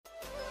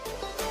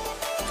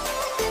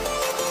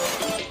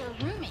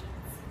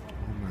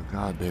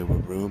God, they were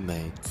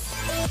roommates.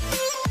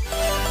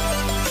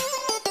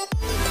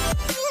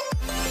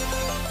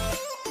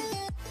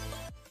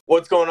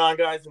 What's going on,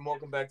 guys, and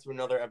welcome back to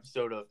another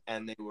episode of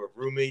And They Were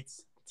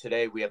Roommates.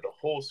 Today, we have the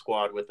whole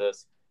squad with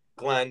us,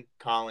 Glenn,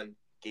 Colin,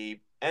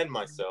 Gabe, and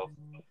myself.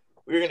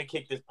 We're going to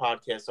kick this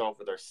podcast off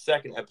with our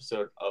second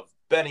episode of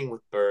Betting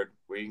with Bird,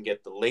 where you can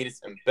get the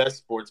latest and best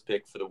sports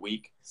pick for the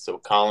week. So,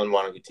 Colin,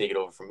 why don't you take it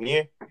over from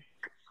here?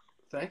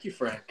 Thank you,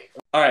 Frank.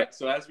 All right,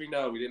 so as we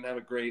know, we didn't have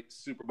a great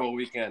Super Bowl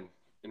weekend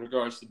in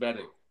regards to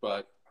betting,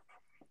 but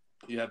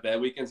you have bad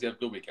weekends, you have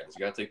good weekends.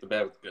 You got to take the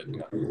bad with the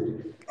good.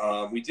 You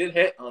know? We did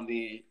hit on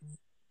the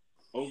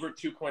over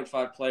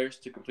 2.5 players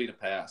to complete a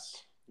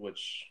pass,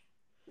 which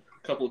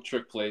a couple of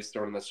trick plays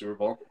thrown in the Super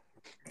Bowl.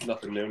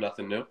 Nothing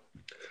new.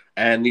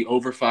 And the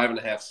over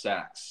 5.5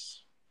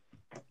 sacks,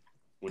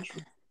 which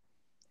was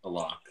a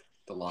lock,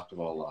 the lock of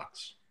all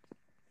locks.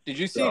 Did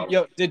you see?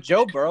 Did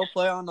Joe Burrow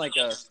play on like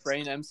a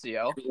sprained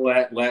MCL?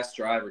 Last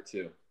drive or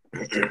two.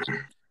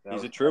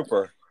 He's a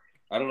trooper.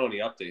 I don't know any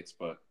updates,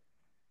 but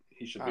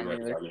he should be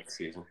ready for next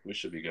season. We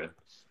should be good.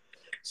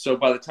 So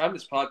by the time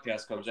this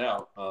podcast comes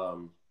out,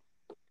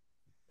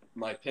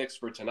 my picks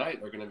for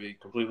tonight are going to be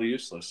completely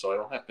useless. So I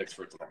don't have picks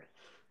for tonight.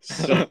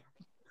 So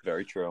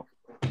very true.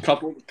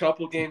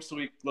 Couple games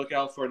to look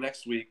out for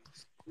next week.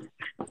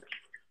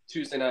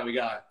 Tuesday night we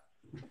got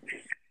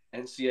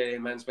NCAA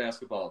men's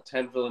basketball.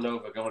 10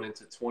 Villanova going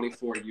into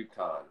 24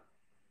 UConn.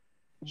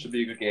 Should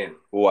be a good game.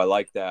 Oh, I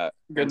like that.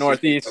 Good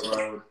Northeast.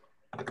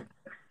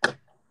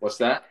 What's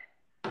that?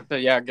 So,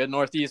 yeah, good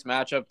Northeast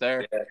matchup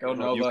there. Yeah, go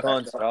Nova.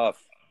 UConn's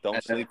tough.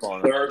 Don't sleep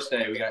on it.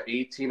 Thursday, we got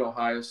 18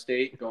 Ohio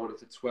State going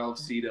into 12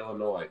 seed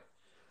Illinois.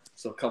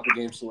 So a couple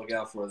games to look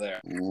out for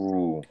there.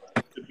 Ooh.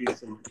 Could be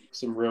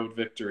some road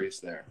victories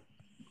there.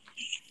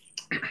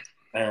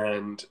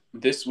 And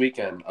this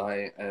weekend,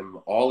 I am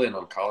all in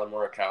on Colin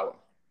Morikawa,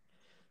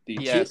 the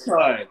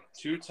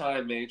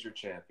two-time major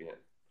champion.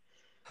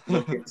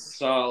 Looking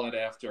solid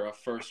after a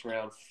first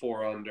round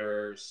 4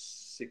 under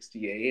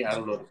 68. I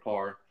don't know the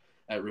par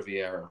at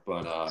Riviera,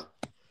 but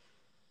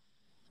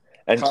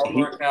and Colin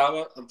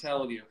Morikawa, I'm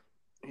telling you,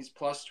 he's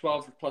plus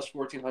 12 or plus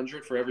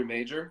 1,400 for every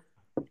major.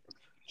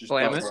 Just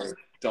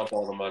dump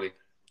all the money.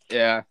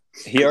 Yeah,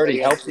 he already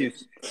helped you.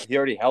 He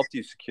already helped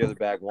you secure the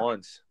bag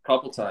once. A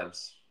couple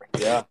times.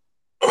 Yeah.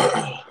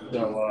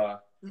 So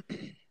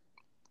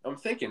I'm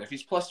thinking if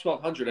he's plus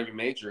 1,200 every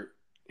major,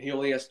 he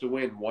only has to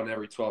win one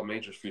every 12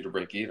 majors for you to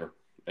break even,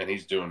 and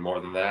he's doing more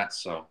than that.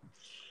 So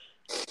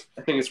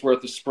I think it's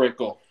worth a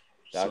sprinkle.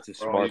 That's a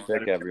smart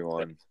pick,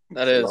 everyone.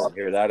 That is. I'll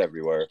hear that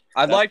everywhere.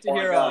 I'd like to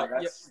hear,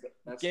 that's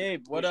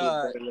Gabe, what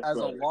as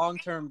a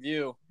long-term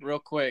view, real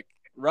quick,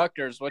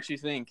 Rutgers, what you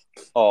think?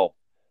 Oh,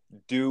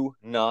 do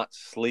not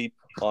sleep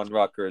on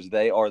Rutgers.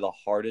 They are the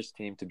hardest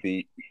team to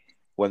beat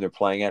when they're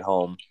playing at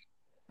home.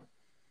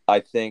 I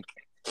think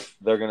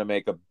they're going to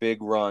make a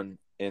big run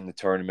in the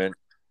tournament.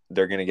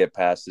 They're going to get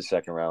past the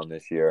second round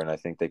this year, and I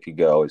think they could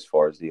go as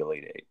far as the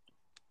Elite Eight.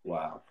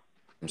 Wow.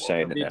 I'm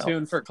saying it now. Be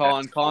tuned for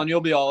Colin. Colin,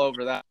 you'll be all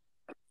over that.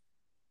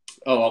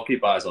 Oh, I'll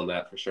keep eyes on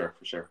that for sure.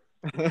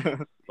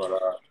 But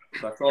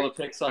that's all the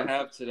picks I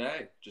have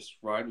today. Just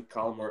ride with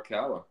Colin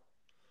Morikawa.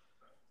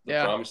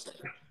 Yeah.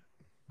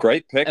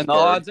 Great pick. And the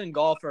odds in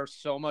golf are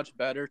so much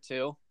better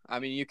too. I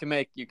mean, you can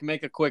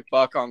make a quick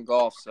buck on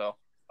golf. So.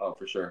 Oh,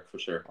 for sure.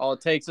 All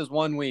it takes is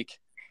 1 week.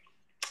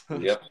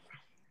 Yep.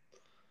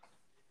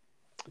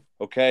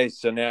 Okay,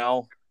 so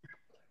now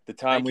the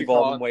time we've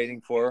all been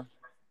waiting for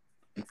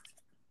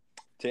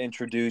to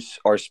introduce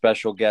our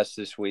special guest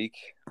this week.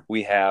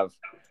 We have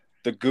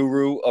the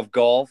guru of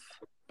golf,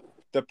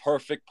 the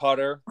perfect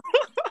putter,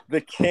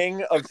 the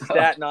king of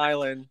Staten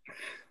Island,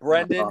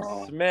 Brendan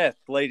Smith,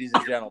 ladies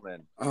and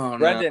gentlemen.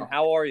 Brendan,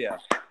 how are you?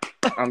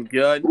 I'm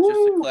good. Just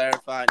to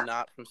clarify,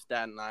 not from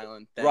Staten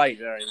Island. Thank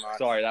you very much.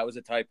 Sorry, that was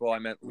a typo. I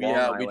meant Long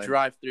Island. We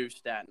drive through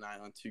Staten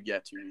Island to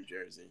get to New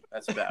Jersey.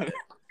 That's about it.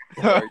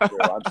 Very true.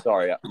 I'm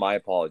sorry. My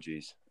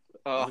apologies.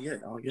 All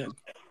good.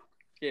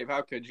 Gabe,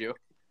 how could you?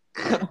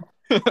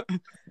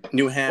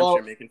 New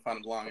Hampshire making fun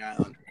of Long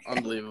Island.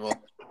 Unbelievable.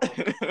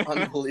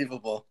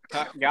 Unbelievable.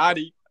 Got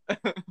it.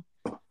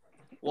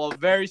 Well,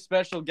 very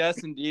special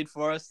guest indeed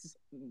for us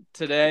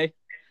today.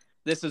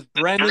 This is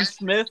Brendan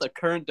Smith, a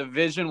current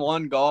Division I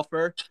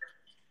golfer,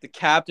 the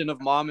captain of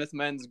Monmouth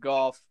Men's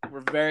Golf.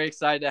 We're very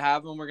excited to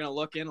have him. We're going to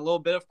look in a little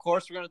bit. Of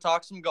course, we're going to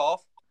talk some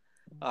golf.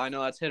 I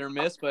know that's hit or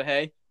miss, but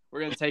hey, we're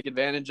going to take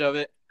advantage of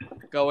it.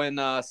 Go in,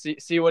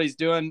 see what he's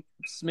doing.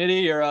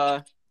 Smitty,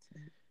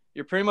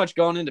 you're pretty much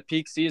going into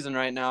peak season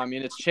right now. I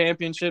mean, it's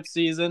championship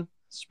season,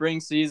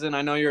 spring season.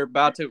 I know you're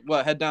about to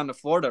head down to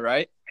Florida,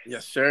 right?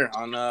 Yes, sir.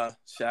 On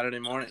Saturday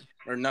morning,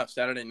 or no,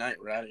 Saturday night.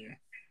 We're out of here.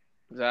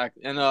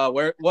 Exactly. And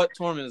what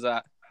tournament is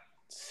that?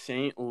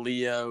 St.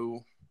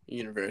 Leo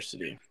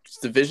University. It's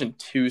Division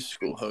II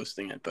school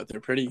hosting it, but they're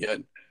pretty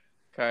good.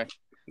 Okay.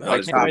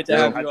 I think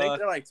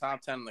they're like top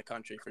 10 in the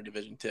country for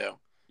Division II.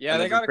 Yeah,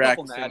 they got a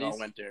couple natties all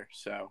winter,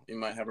 so we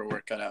might have our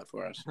work cut out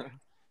for us.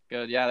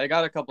 Good. Yeah, they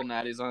got a couple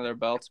natties under their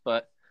belts,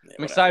 but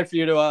I'm excited for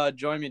you to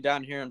join me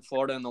down here in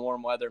Florida in the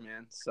warm weather,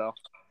 man. So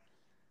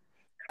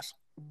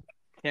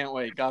Can't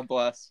wait. God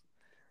bless.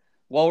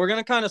 Well, we're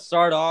gonna kind of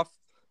start off.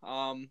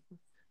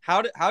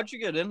 How'd you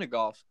get into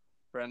golf,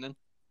 Brendan?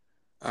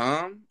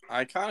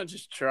 I kind of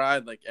just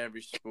tried like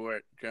every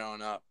sport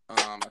growing up.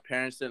 My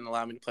parents didn't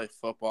allow me to play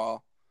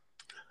football,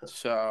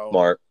 so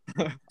Smart.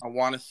 I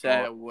want to say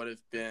I would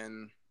have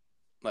been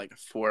like a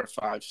 4 or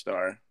 5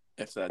 star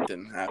if that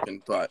didn't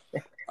happen. But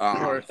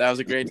that was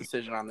a great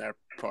decision on their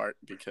part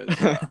because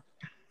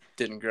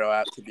didn't grow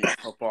out to be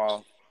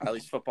football, at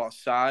least football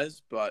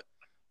size. But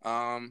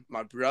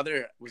my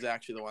brother was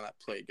actually the one that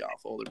played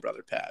golf. Older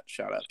brother Pat,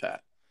 shout out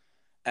Pat,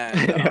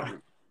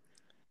 and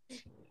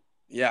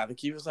yeah, I think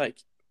he was like,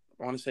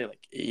 I want to say like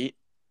 8,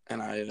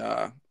 and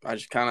I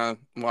just kind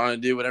of wanted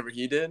to do whatever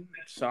he did.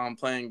 So I'm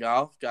playing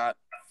golf, got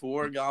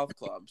 4 golf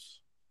clubs,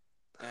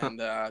 and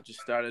just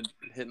started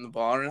hitting the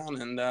ball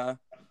around, and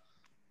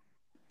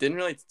didn't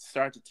really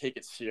start to take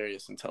it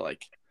serious until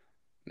like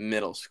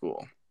middle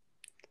school.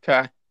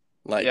 Okay.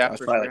 Like Yeah, I was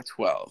for probably sure. like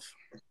 12.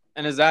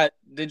 And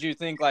did you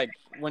think like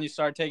when you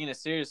started taking it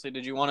seriously,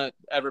 did you want to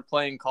ever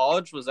play in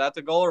college? Was that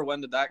the goal, or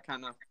when did that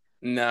kind of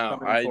No,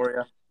 come in for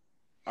you?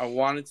 I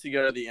wanted to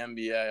go to the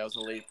NBA. I was a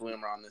late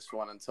bloomer on this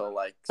one until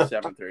like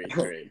 7th or 8th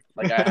grade.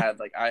 Like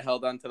I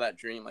held on to that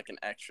dream like an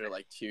extra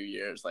like 2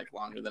 years, like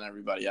longer than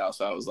everybody else.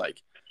 I was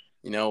like,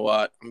 you know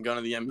what? I'm going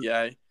to the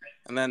NBA.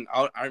 And then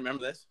I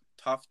remember this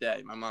tough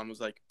day. My mom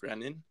was like,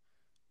 Brendan,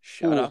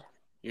 shut up.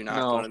 You're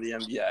not going to the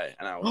NBA.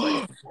 And I was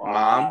like,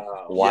 Mom,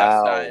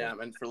 yes, I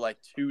am. And for like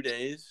 2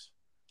 days,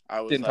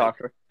 I was Didn't like, talk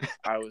to her.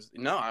 I was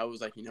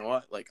like, you know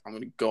what? Like, I'm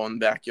going to go in the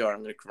backyard.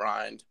 I'm going to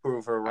grind.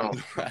 Prove her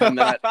wrong.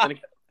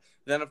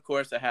 And then of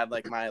course I had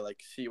like my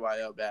like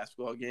CYO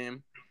basketball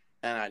game,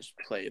 and I just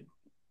played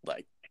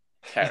like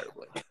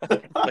terribly,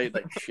 played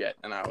like shit,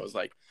 and I was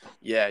like,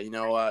 yeah, you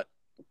know what?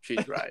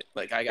 She's right.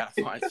 Like I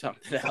gotta find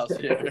something else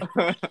here.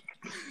 I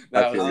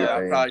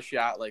probably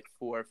shot like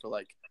 4 for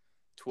like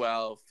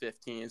 12,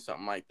 15,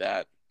 something like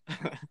that.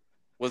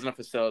 Wasn't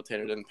a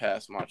facilitator, didn't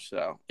pass much,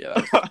 so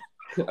yeah,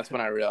 that's when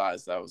I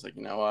realized I was like,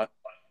 you know what?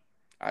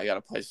 I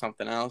gotta play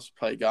something else.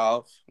 Play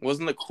golf.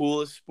 Wasn't the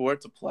coolest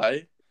sport to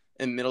play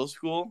in middle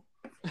school.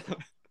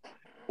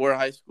 Or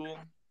high school,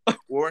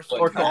 or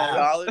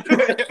college.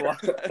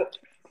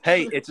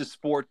 Hey, it's a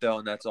sport though,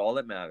 and that's all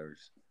that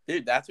matters.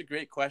 Dude, that's a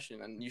great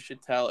question, and you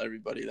should tell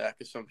everybody that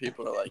because some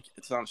people are like,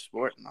 "It's not a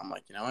sport," and I'm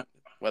like, you know what?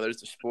 Whether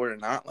it's a sport or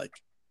not, like,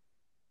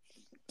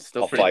 it's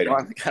still pretty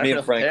fun. Me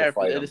and Frank will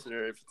fight it is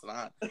or if it's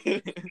not.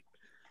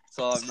 That's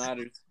all that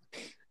matters.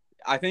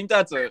 I think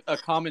that's a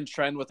common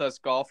trend with us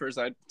golfers.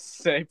 I'd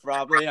say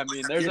probably. I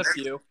mean, there's a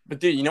few. But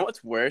dude, you know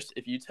what's worse?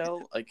 If you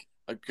tell like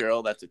a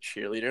girl that's a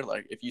cheerleader,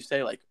 like if you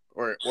say like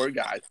or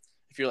guys,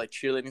 if you're like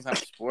cheerleading's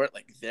not a sport,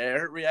 like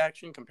their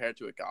reaction compared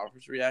to a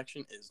golfer's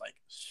reaction is like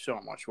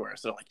so much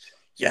worse. They're like,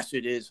 yes,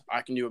 it is.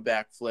 I can do a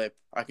backflip.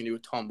 I can do a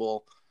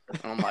tumble. And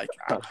I'm like,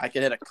 I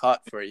could hit a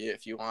cut for you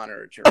if you want,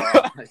 or a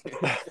giraffe.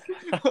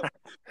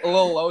 A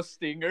little low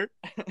stinger.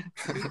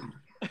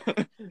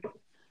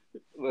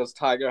 Those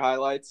Tiger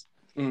highlights.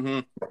 Mm-hmm.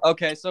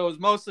 Okay, so it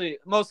was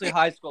mostly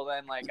high school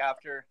then. Like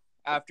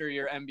after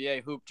your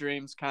NBA hoop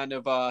dreams kind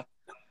of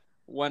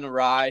went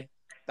awry,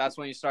 that's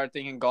when you started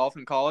thinking golf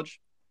in college.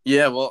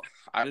 Yeah, well,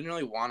 I didn't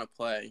really want to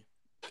play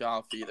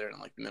golf either in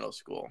like middle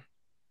school,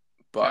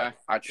 but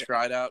I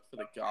tried out for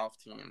the golf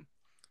team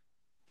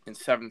in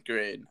 7th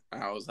grade,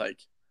 and I was like,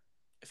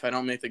 if I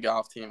don't make the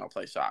golf team, I'll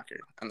play soccer.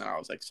 And then I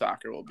was like,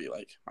 soccer will be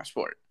like my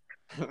sport.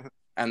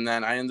 And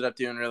then I ended up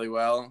doing really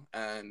well,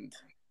 and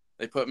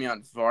they put me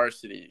on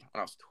varsity when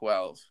I was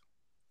 12.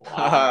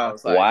 I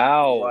was like,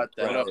 what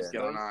the hell is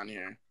going on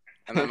here?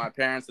 And then my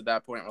parents at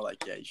that point were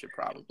like, yeah, you should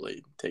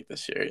probably take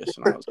this serious.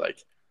 And I was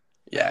like,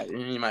 yeah,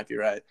 you might be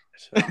right.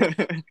 So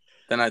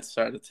then I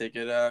started to take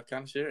it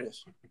kind of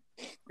serious.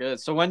 Good.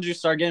 So when did you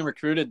start getting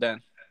recruited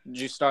then? Did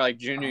you start like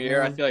junior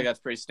year? I feel like that's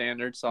pretty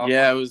standard. Sophomore.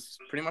 Yeah, it was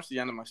pretty much the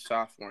end of my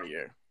sophomore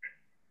year.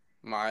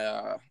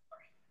 My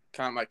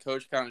my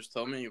coach kind of just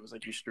told me, he was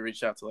like, you should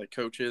reach out to like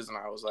coaches. And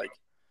I was like,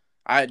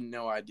 I had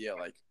no idea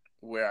like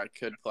where I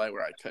could play,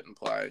 where I couldn't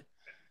play.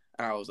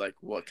 And I was like,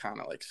 what kind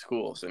of like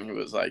schools? And he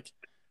was like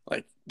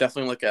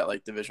definitely look at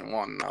like Division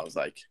I. And I was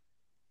like,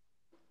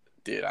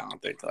 dude, I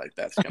don't think like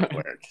that's gonna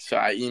work. So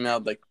I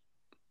emailed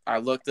I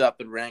looked up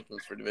the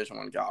rankings for Division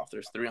I golf.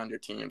 There's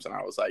 300 teams, and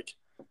I was like,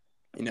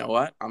 you know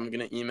what? I'm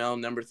gonna email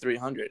number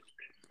 300.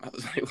 I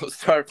was like, we'll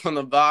start from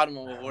the bottom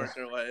and we'll work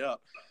our way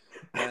up.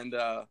 And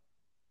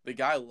the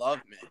guy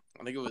loved me.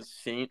 I think it was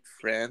St.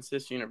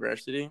 Francis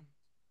University.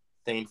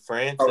 St.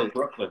 Francis. Oh,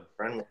 Brooklyn.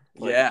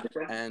 Yeah,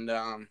 and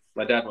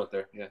my dad went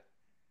there. Yeah.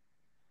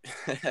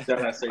 Shout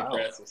out St.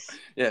 Francis.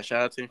 Yeah,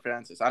 shout out St.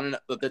 Francis. I don't know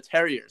the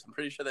Terriers. I'm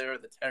pretty sure they were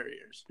the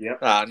Terriers.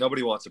 Yep.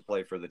 Nobody wants to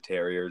play for the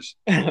Terriers.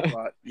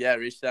 But yeah, I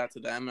reached out to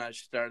them, and I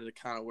started to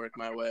kind of work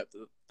my way up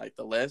to like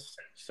the list.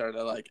 Started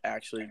to like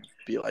actually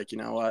be like, you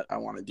know what, I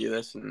want to do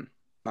this and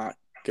not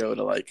go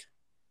to like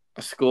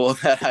a school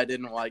that I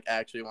didn't like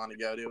actually want to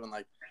go to. And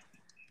like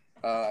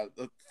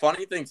the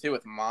funny thing too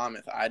with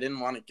Monmouth, I didn't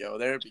want to go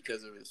there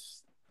because it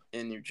was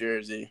in New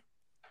Jersey.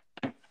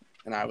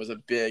 and I was a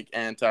big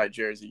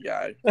anti-jersey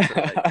guy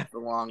for like the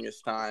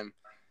longest time.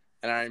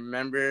 And I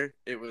remember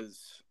it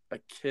was a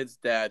kid's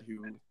dad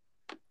who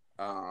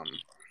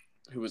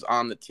was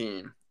on the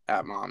team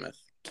at Monmouth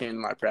came to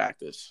my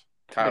practice.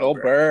 Kyle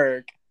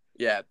Berg.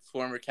 Yeah,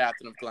 former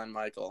captain of Glenn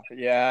Michael.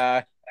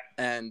 Yeah.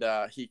 And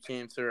he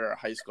came to our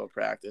high school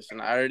practice,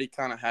 and I already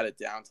kind of had it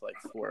down to like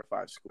 4 or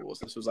 5 schools.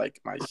 This was like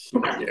my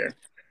senior year.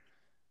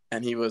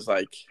 And he was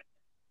like,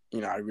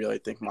 I really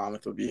think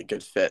Monmouth would be a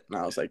good fit. And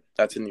I was like,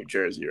 that's in New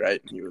Jersey,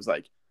 right? And he was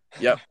like,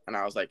 yep. And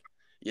I was like,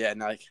 yeah,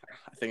 no, like,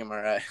 I think I'm all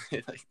right.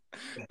 Like,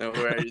 no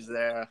worries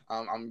there.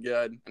 I'm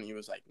good. And he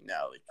was like,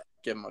 no, like,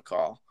 give him a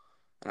call.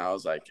 And I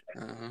was like,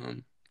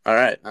 all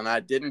right. And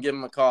I didn't give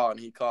him a call, and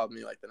he called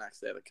me like the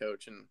next day, the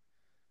coach, and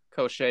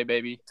Coach Shea,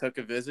 baby. Took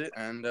a visit,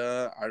 and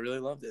I really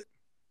loved it.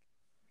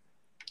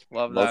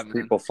 Love Most that,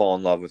 people fall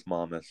in love with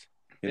Monmouth.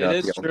 It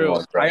is true.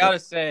 I gotta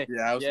say,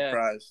 yeah,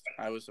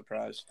 I was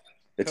surprised.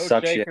 It Coach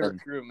sucks Shea you can in.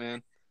 recruit,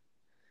 man.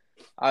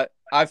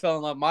 I fell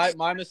in love.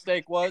 My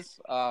mistake was,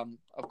 of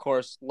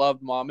course,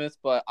 loved Monmouth,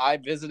 but I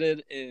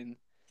visited in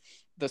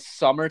the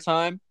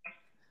summertime.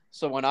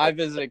 So when I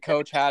visited,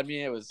 Coach had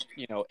me. It was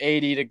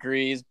 80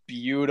 degrees,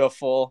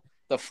 beautiful.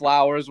 The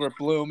flowers were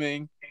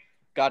blooming.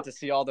 Got to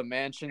see all the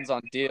mansions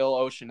on Deal,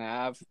 Ocean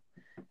Ave,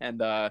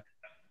 and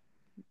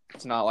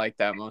it's not like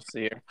that most of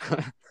the year.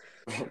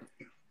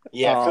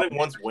 Yeah, I feel like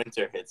once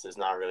winter hits, there's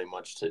not really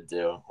much to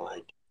do.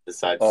 Like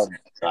besides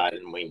outside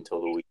and wait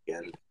until the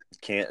weekend.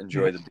 Can't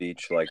enjoy the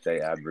beach like they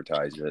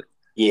advertise it.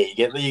 Yeah, you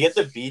get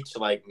the beach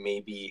like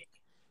maybe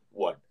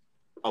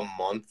a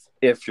month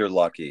if you're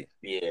lucky.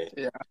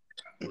 Yeah.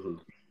 Mm-hmm.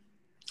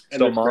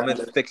 So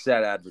Monmouth, fix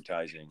that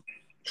advertising.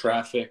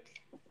 Traffic,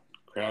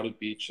 crowded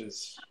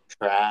beaches,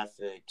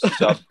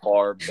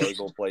 subpar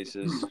bagel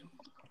places.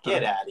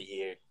 Get out of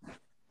here!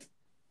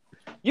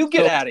 You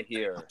get out of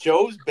here.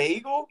 Joe's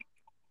Bagel.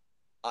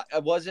 I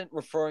wasn't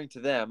referring to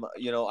them.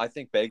 I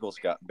think Bagel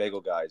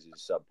Guys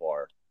is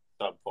subpar.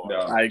 No,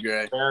 I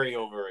agree. Very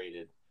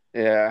overrated.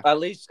 Yeah. At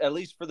least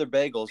for their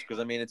bagels, because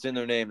it's in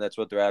their name. That's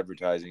what they're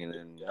advertising,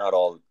 and not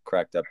all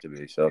cracked up to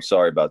be. So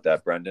sorry about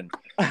that, Brendan.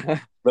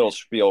 Little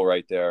spiel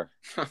right there.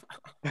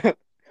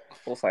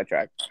 Full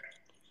sidetrack.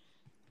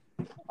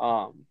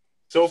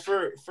 So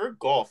for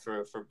golf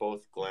for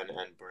both Glenn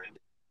and Brendan.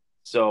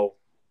 So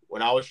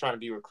when I was trying to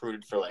be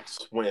recruited for like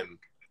swim,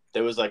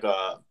 there was like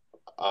a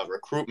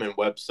recruitment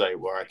website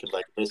where I could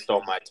like list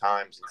all my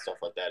times and stuff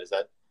like that. Is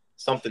that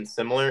something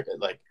similar?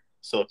 Like,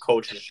 so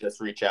coaches just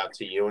reach out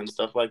to you and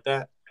stuff like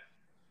that?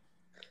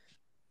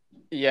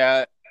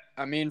 Yeah.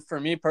 For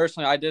me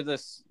personally, I did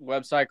this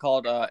website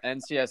called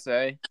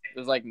NCSA. It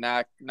was like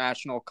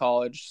National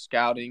College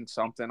Scouting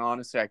something.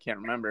 Honestly, I can't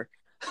remember.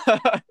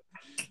 I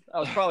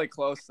was probably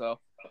close, though.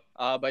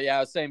 But,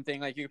 yeah, same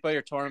thing. Like, you could put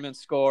your tournament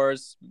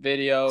scores,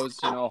 videos,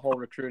 a whole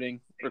recruiting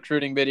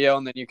video,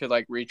 and then you could,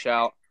 like, reach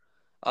out.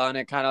 And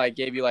it kind of, like,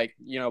 gave you, like,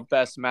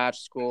 best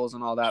match schools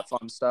and all that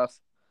fun stuff.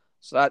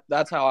 So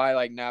that's how I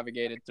like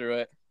navigated through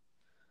it.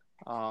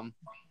 I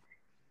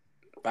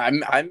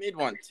made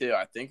one too.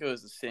 I think it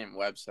was the same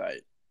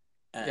website.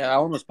 And yeah, that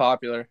one was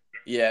popular.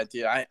 Yeah,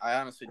 dude. I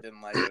honestly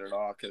didn't like it at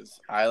all because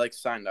I like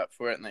signed up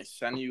for it and they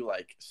send you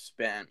like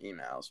spam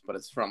emails, but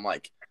it's from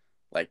like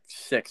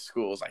 6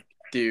 schools, like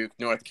Duke,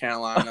 North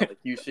Carolina,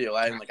 like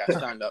UCLA, and like I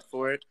signed up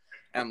for it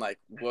and like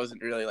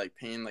wasn't really like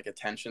paying like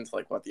attention to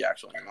like what the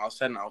actual email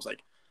said, and I was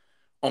like,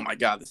 oh my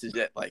God, this is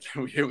it. Like,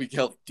 here we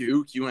go.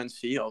 Duke, UNC.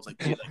 I was like,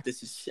 dude, like,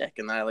 this is sick.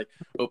 And then I like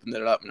opened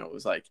it up and it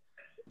was like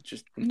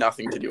just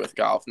nothing to do with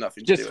golf,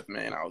 nothing to do with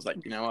me. And I was like,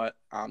 you know what?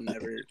 I'm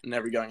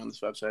never going on this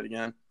website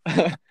again.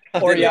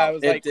 Or yeah, I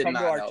was like, come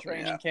to our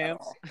training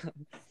camps.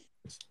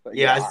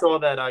 Yeah, I saw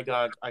that I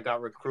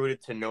got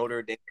recruited to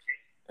Notre Dame.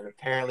 And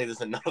apparently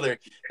there's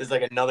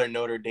like another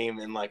Notre Dame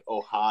in like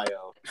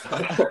Ohio.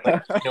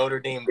 Like Notre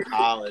Dame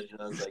College. And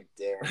I was like,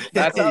 damn.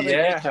 That's how they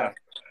get you.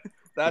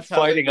 That's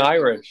fighting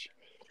Irish.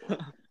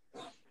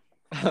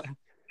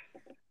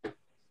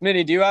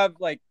 Smitty, do you have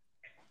like,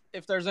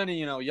 if there's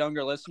any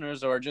younger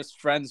listeners or just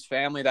friends,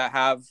 family that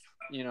have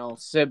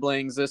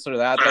siblings, this or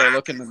that are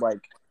looking to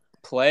like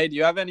play, do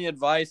you have any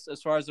advice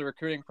as far as the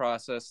recruiting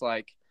process?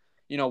 Like,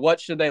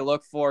 what should they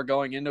look for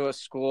going into a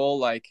school?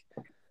 Like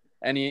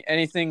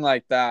anything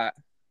like that?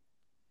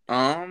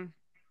 I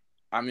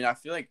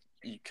feel like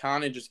you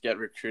kind of just get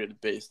recruited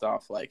based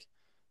off like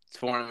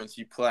tournaments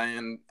you play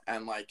in,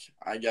 and like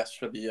I guess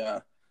for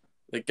the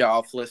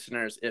golf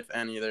listeners, if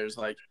any, there's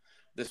like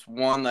this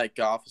one like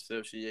golf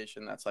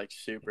association that's like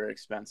super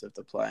expensive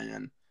to play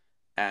in,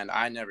 and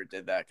I never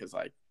did that because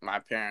like my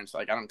parents,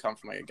 like I don't come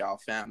from like a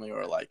golf family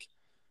or like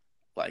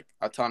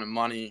a ton of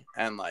money,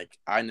 and like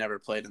I never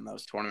played in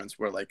those tournaments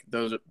where like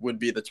those would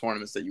be the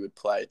tournaments that you would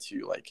play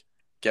to like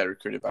get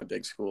recruited by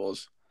big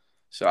schools.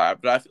 So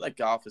but I feel like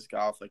golf is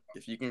golf. Like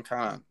if you can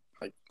kind of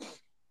like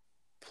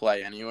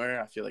play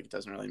anywhere, I feel like it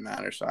doesn't really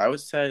matter. So I would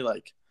say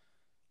like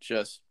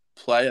just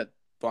play a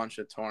bunch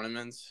of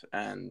tournaments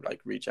and like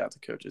reach out to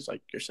coaches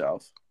like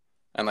yourself,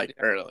 and like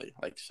early,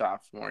 like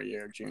sophomore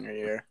year, junior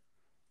year.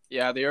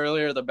 Yeah, the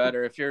earlier the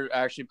better. If you're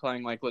actually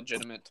playing like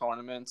legitimate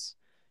tournaments,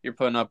 you're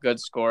putting up good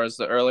scores.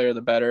 The earlier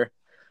the better.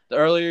 The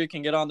earlier you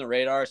can get on the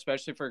radar,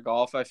 especially for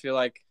golf, I feel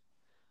like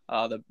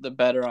the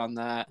better on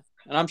that.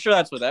 And I'm sure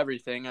that's with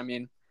everything. I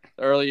mean,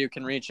 the earlier you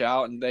can reach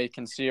out and they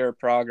can see your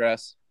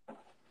progress,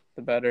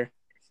 the better.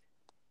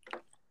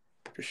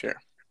 For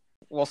sure.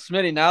 Well,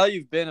 Smitty, now that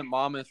you've been at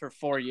Monmouth for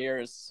 4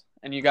 years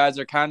and you guys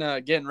are kind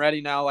of getting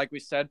ready now, like we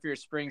said, for your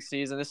spring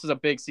season, this is a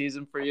big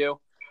season for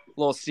you.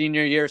 Little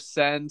senior year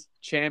send,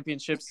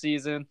 championship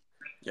season.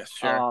 Yes,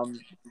 sure.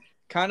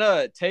 Kind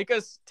of take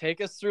us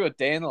through a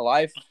day in the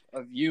life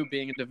of you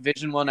being a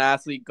Division I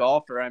athlete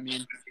golfer. I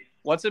mean,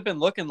 what's it been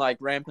looking like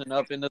ramping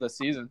up into the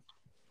season?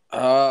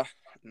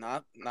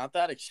 Not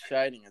that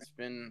exciting. It's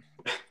been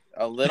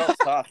a little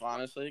tough,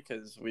 honestly,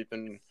 because we've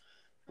been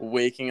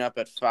waking up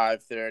at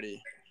 5:30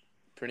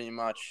 pretty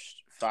much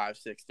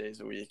 5-6 days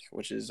a week,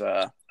 which is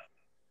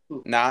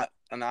not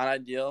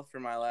ideal for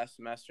my last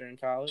semester in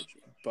college,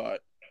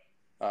 but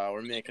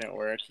we're making it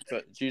work.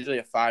 It's usually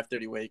a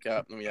 5:30 wake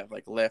up, and we have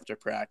like lift or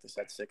practice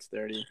at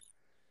 6:30.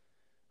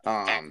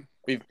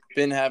 We've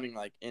been having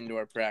like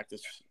indoor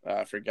practice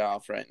for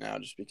golf right now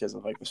just because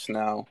of like the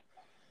snow.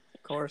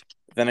 Of course.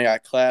 Then I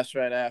got class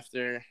right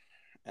after,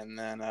 and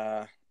then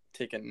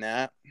take a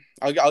nap.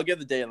 I'll give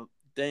the day in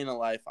the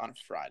life on a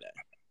Friday.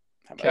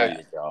 How about There that?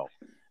 you go.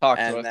 Talk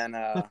to And us. then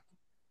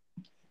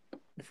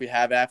if we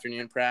have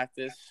afternoon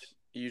practice,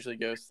 it usually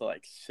goes to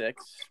like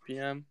 6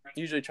 p.m.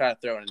 Usually try to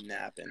throw a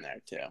nap in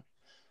there too.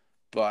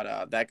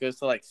 But that goes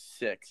to like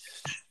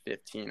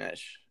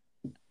 6:15-ish,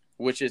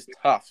 which is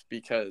tough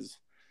because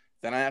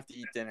then I have to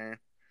eat dinner,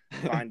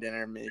 find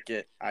dinner, make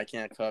it. I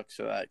can't cook,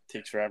 so that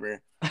takes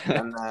forever.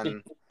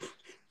 And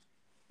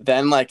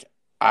then like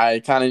I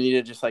kind of need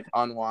to just like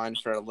unwind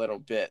for a little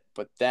bit,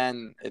 but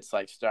then it's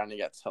like starting to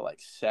get to like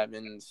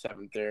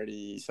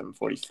 7:30,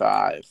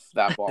 7:45,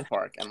 that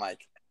ballpark, and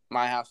like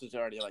my house is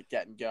already like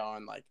getting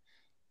going, like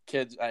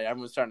kids,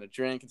 everyone's starting to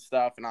drink and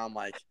stuff, and I'm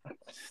like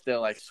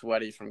still like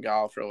sweaty from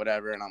golf or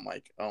whatever, and I'm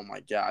like, oh my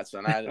god. So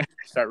then I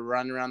start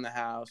running around the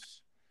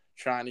house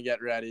trying to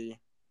get ready.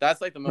 That's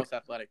like the most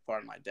athletic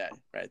part of my day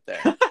right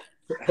there.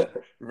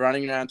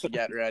 Running around to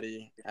get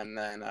ready, and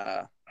then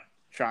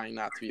trying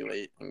not to be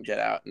late and get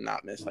out and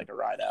not miss like a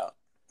ride out,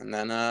 and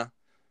then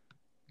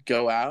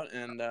go out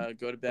and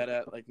go to bed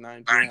at like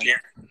 9 p.m.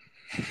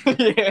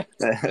 Yeah.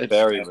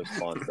 Very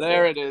responsible.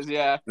 There it is,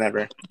 yeah.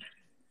 Never.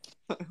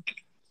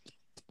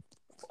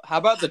 How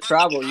about the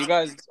travel? You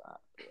guys,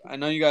 I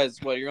know you guys,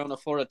 you're going to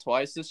Florida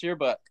twice this year,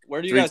 but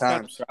where do you 3 guys kind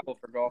of times. travel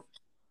for golf?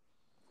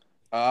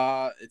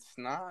 It's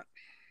not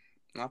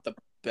the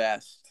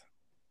best.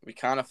 We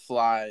kind of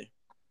fly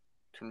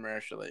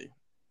commercially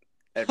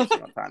every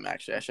single time.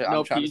 Actually,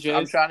 I'm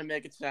trying to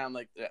make it sound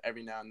like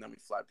every now and then we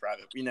fly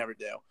private. We never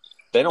do.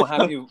 They don't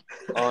have you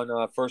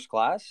on first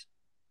class?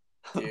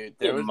 Dude,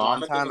 there was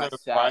one time I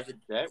sat private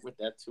jet with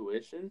that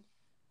tuition.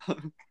 How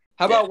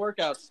about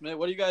workouts, Smith?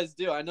 What do you guys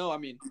do? I know, I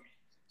mean,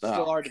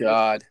 still hard to be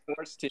a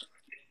sports team.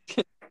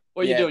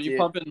 What are you doing? Dude. You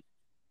pumping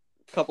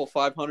a couple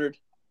 500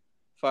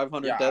 Yeah,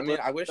 deadlifts? I mean,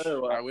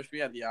 I wish we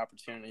had the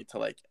opportunity to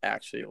like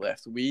actually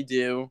lift. We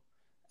do,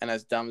 and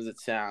as dumb as it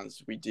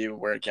sounds, we do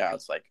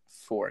workouts like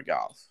for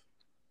golf.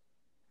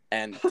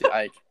 And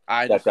like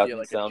I That just feel doesn't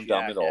like sound a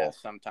dumb at all.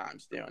 jackass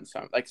sometimes doing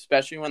something, like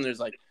especially when there's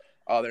like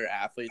other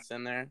athletes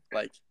in there,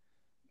 like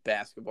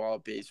basketball,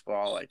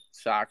 baseball, like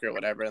soccer,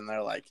 whatever, and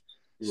they're like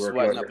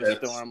sweating up a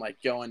storm,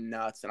 like going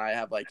nuts, and I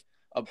have like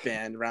a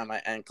band around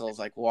my ankles,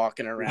 like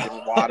walking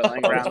around,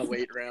 waddling around the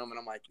weight room, and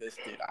I'm like, this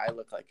dude, I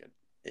look like an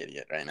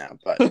idiot right now.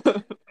 But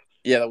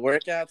yeah, the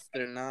workouts,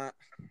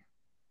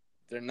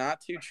 they're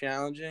not too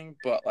challenging,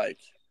 but like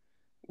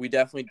we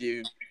definitely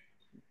do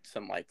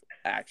some like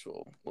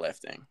actual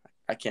lifting.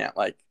 I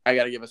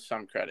gotta give us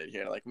some credit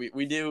here. Like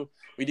we do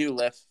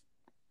lift,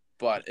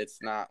 but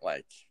it's not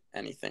like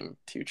anything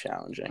too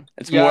challenging.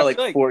 It's more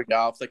like for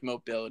golf, like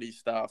mobility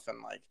stuff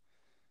and like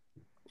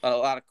a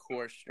lot of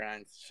core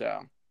strength.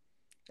 So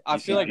I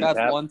feel like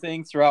that's one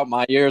thing throughout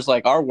my years.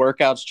 Like our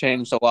workouts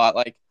changed a lot,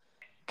 like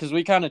because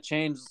we kind of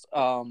changed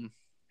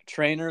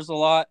trainers a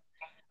lot.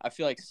 I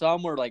feel like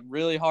some were like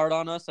really hard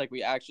on us. Like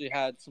we actually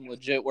had some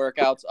legit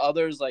workouts.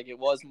 Others, like it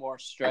was more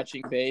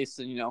stretching based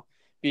and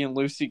being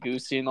loosey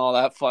goosey and all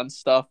that fun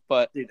stuff.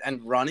 But dude,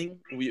 and running,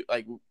 we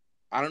like.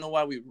 I don't know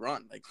why we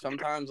run. Like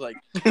sometimes, like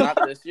not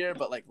this year,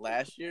 but like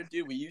last year,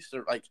 dude, we used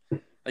to like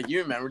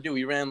you remember, dude,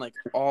 we ran like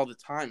all the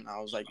time. And I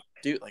was like,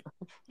 dude, like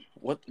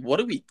what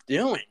are we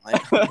doing?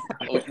 Like,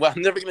 well,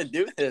 I'm never gonna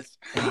do this.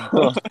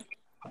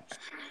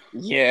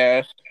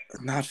 Yeah,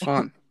 not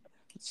fun.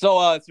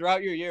 So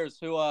throughout your years,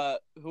 who are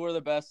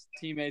the best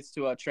teammates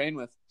to train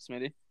with,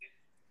 Smitty?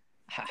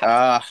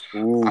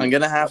 I'm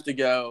gonna have to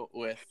go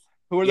with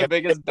who are the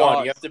biggest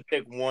dogs? You have to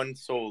pick one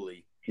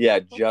solely. Yeah,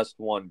 just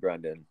one,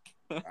 Brendan.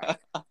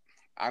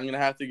 I'm gonna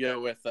have to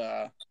go with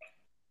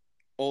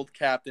old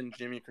captain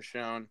Jimmy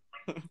Crishone.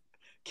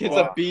 Kid's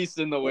a beast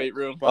in the weight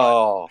room.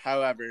 But,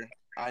 however,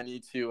 I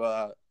need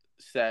to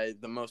say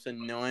the most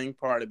annoying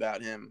part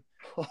about him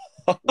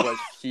was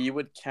he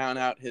would count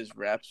out his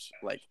reps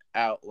like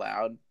out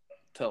loud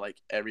to like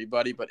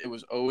everybody, but it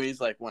was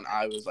always like when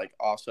I was like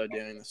also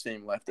doing the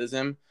same lift as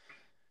him.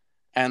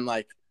 And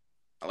like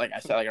I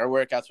said, like our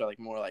workouts are like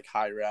more like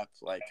high rep,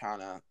 like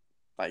kind of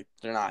like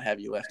they're not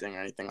heavy lifting or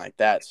anything like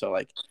that. So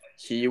like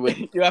he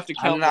would You have to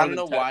count. I don't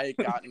know why it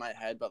got in my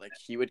head, but like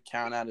he would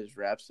count out his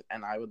reps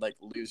and I would like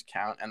lose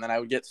count, and then I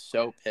would get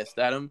so pissed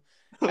at him.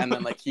 And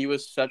then like he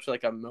was such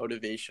like a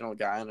motivational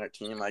guy on our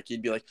team. Like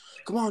he'd be like,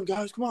 "Come on,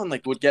 guys, come on!"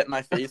 Like would get in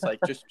my face, like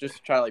just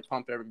try to like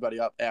pump everybody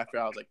up. After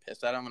I was like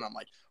pissed at him, and I'm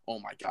like, "Oh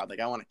my god!"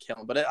 Like I want to kill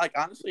him. But it, like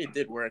honestly, it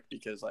did work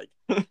because like,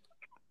 and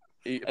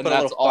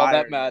that's all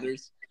that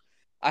matters.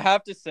 I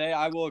have to say,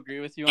 I will agree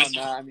with you on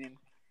that. I mean,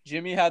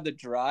 Jimmy had the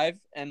drive,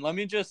 and let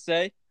me just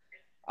say,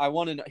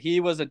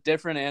 he was a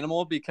different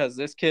animal because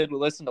this kid would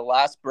listen to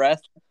Last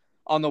Breath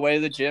on the way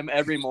to the gym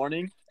every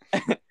morning.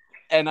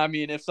 And I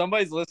mean, if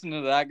somebody's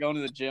listening to that going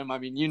to the gym, I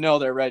mean, you know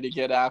they're ready to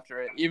get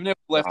after it, even if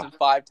lifting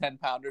 5, 10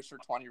 pounders for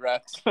 20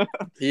 reps.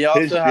 He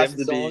also has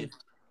to be.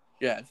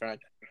 Yeah,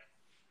 Frank.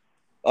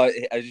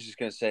 I was just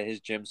gonna say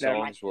his gym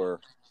songs were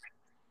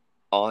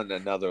on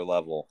another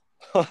level.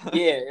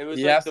 Yeah, it was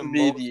like the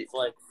most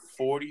like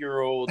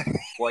 40-year-old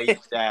white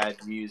dad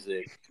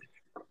music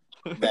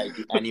that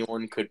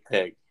anyone could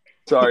pick.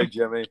 Sorry,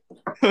 Jimmy.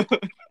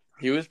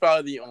 He was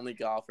probably the only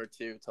golfer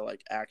too to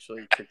like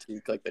actually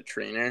critique like the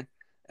trainer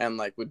and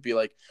like would be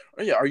like,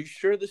 "Oh yeah, are you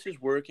sure this is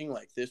working?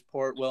 Like this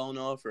part well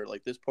enough, or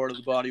like this part of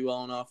the body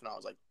well enough?" And I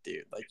was like,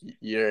 "Dude, like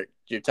you're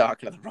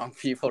talking to the wrong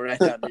people right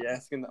now. You're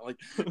asking that. Like,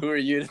 who are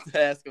you to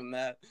ask him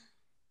that?"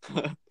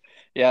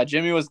 Yeah,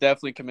 Jimmy was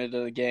definitely committed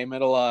to the game.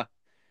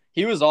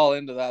 He was all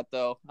into that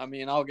though. I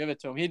mean, I'll give it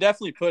to him. He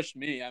definitely pushed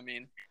me. I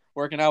mean,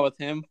 working out with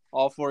him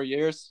all 4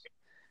 years,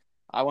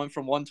 I went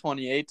from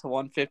 128 to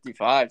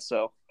 155.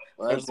 So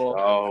there's a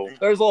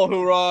little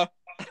hoorah.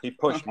 He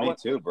pushed me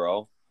too,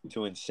 bro,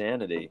 to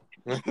insanity.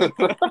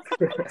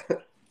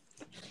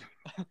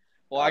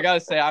 Well, I gotta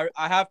say, I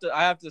have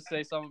to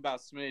say something about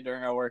Smitty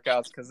during our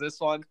workouts because this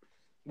one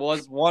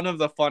was one of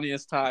the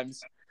funniest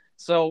times.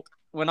 So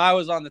when I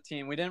was on the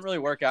team, we didn't really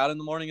work out in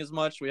the morning as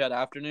much. We had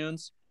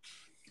afternoons.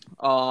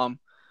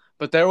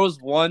 But there was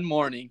one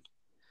morning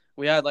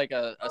we had like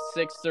a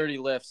 6:30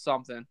 lift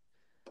something,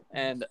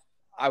 and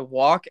I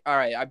walk. All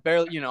right, I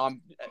barely,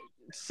 I'm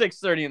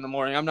 6:30 in the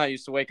morning. I'm not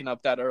used to waking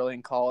up that early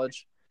in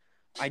college.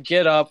 I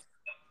get up,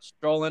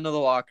 stroll into the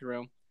locker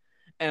room,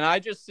 and I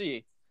just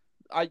see,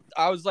 I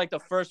was like the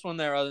first one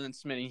there other than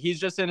Smitty. He's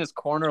just in his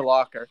corner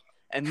locker,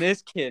 and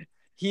this kid,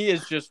 he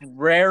is just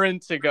raring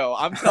to go.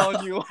 I'm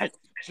telling you, like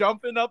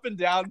jumping up and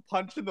down,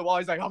 punching the wall.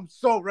 He's like, "I'm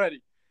so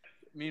ready."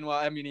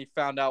 Meanwhile, I mean, he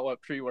found out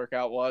what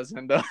pre-workout was,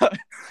 and this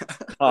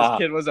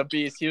kid was a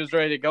beast. He was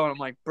ready to go, and I'm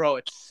like, "Bro,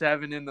 it's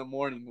 7 a.m.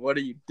 What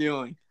are you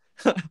doing?"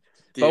 But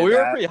we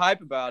were pretty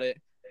hype about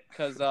it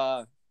because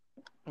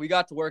we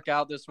got to work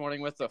out this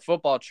morning with a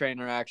football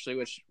trainer, actually,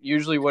 which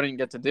usually wouldn't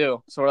get to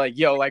do. So we're like,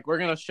 "Yo, like we're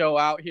gonna show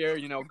out here.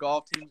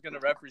 Golf team's gonna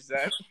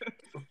represent."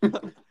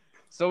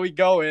 So we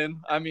go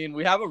in. I mean,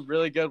 we have a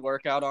really good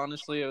workout.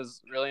 Honestly, it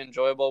was really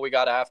enjoyable. We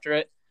got after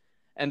it,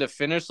 and to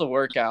finish the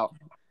workout,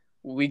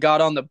 we got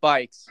on the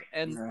bikes,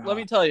 and let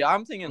me tell you,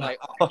 I'm thinking like,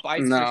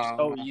 bikes are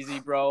so easy,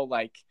 bro.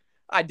 Like,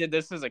 I did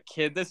this as a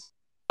kid. This is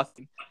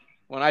nothing.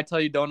 When I tell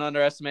you, don't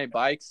underestimate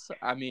bikes.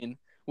 I mean,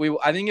 we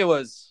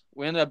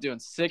ended up doing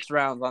 6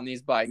 rounds on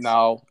these bikes.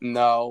 No,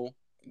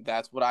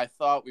 that's what I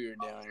thought we were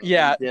doing.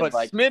 Yeah, but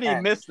like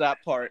Smitty missed that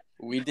part.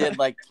 We did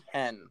like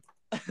 10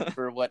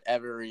 for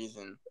whatever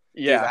reason.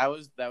 Yeah,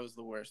 dude, that was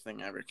the worst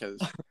thing ever because.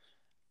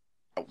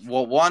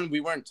 Well, one, we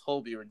weren't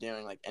told we were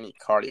doing like any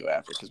cardio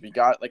after because we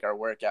got like our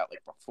workout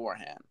like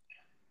beforehand,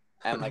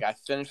 and like I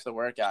finished the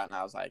workout and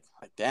I was like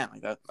damn,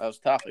 like that was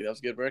tough, like that was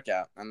a good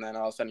workout. And then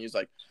all of a sudden he was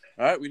like,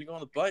 "All right, we can go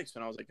on the bikes,"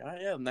 and I was like, "All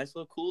right, yeah, nice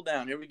little cool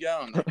down. Here we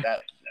go." And like, that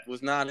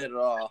was not it at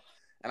all.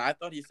 And I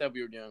thought he said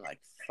we were doing like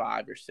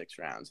 5 or 6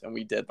 rounds, and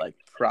we did like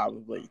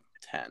probably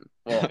 10.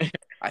 Well,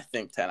 I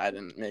think 10. I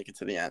didn't make it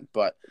to the end,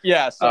 but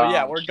yeah. So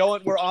yeah,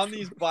 we're on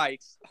these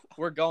bikes.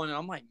 We're going, and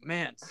I'm like,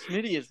 man,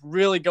 Smitty is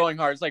really going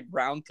hard. It's like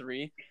round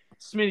 3.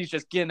 Smitty's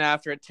just getting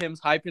after it.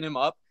 Tim's hyping him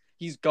up.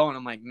 He's going.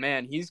 I'm like,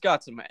 man, he's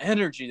got some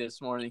energy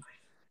this morning.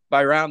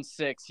 By round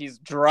 6, he's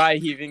dry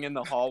heaving in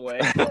the hallway.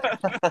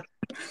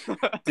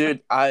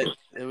 Dude,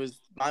 it was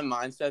my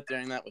mindset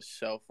during that was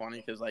so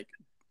funny because like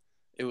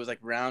it was like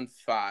round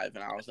 5,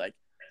 and I was like,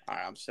 all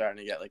right, I'm starting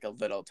to get like a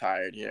little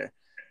tired here,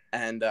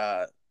 and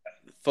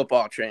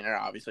football trainer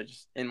obviously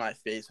just in my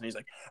face, and he's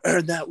like,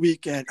 earn that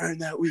weekend,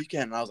 and I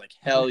was like,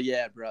 hell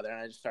yeah, brother. And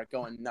I just start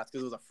going nuts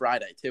because it was a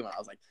Friday too, and I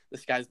was like,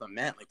 this guy's the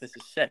man, like this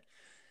is sick.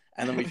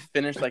 And then we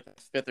finished like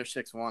the 5th or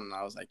 6th one, and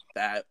I was like,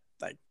 that,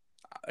 like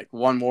like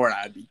one more and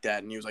I'd be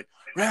dead. And he was like,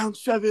 round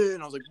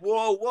 7. I was like,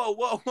 whoa,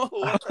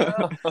 what the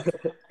hell?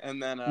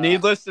 And then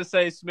needless to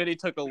say, Smitty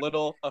took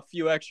a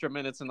few extra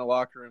minutes in the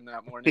locker room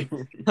that morning.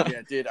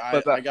 yeah, dude,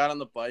 I got on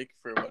the bike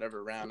for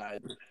whatever round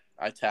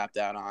I tapped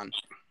out on,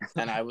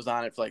 and I was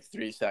on it for like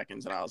 3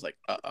 seconds, and I was like,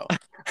 uh-oh.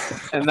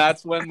 And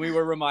that's when we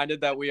were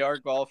reminded that we are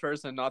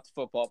golfers and not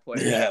football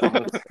players. Yeah,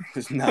 it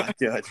was not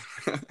good.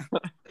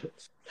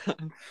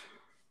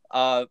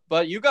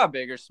 But you got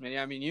bigger,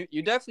 Smitty. I mean,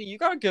 you definitely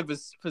got a good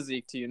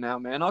physique to you now,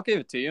 man. I'll give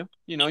it to you.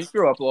 You know, you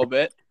grew up a little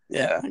bit.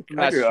 Yeah,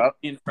 I grew up.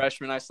 In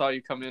freshman, I saw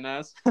you come in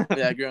as.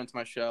 Yeah, I grew into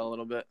my shell a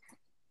little bit.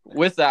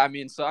 With that,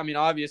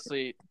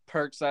 obviously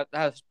that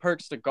has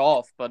perks to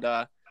golf,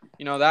 but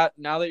you know that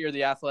now that you're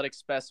the athletic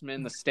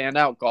specimen, the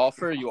standout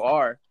golfer you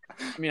are.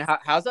 I mean,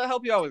 how's that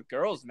help you out with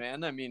girls,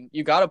 man? I mean,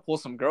 you got to pull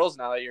some girls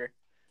now that you're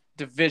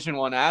Division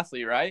I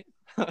athlete, right?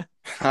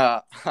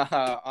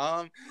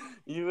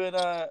 You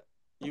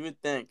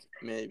would think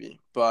maybe,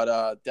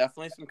 but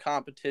definitely some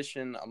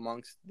competition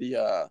amongst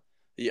the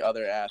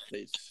other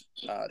athletes.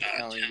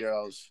 Telling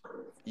girls,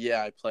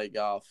 yeah, I play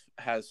golf,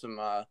 has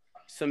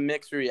some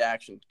mixed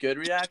reactions, good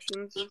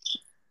reactions,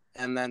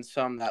 and then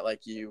some that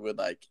like you would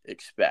like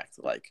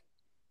expect, like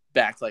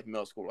back to like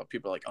middle school where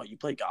people are like, oh, you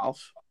play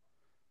golf?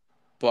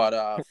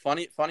 But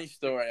funny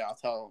story.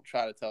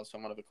 Try to tell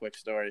somewhat of a quick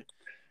story.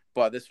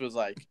 But this was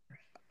like,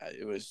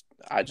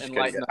 I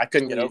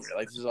couldn't get over it.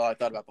 Like, this is all I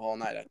thought about the whole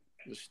night. I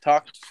was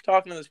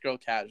talking to this girl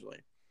casually,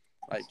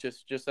 like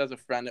just as a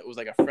friend. It was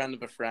like a friend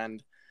of a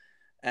friend,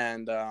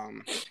 and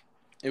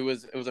it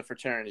was a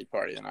fraternity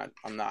party, and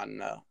I'm not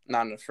in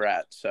a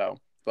frat. So,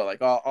 but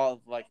like all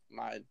of like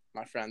my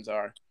friends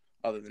are,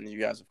 other than you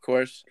guys, of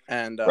course.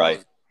 And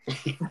right.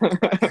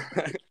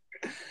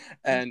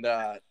 And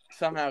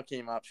somehow it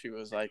came up. She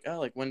was like, oh,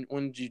 like when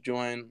did you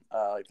join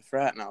like the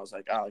frat? And I was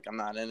like, oh, like I'm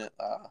not in it.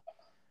 I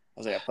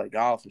was like, I play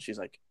golf. And she's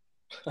like,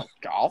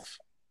 golf?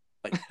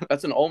 Like,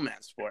 that's an old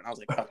man sport. And I was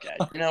like, okay,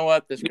 you know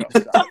what? This girl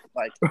sucks.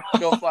 Like,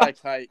 go fly a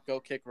kite, go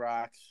kick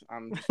rocks.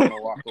 I'm just going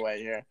to walk away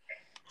here.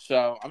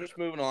 So I'm just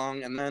moving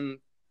along. And then,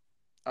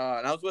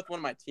 and I was with one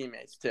of my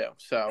teammates too.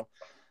 So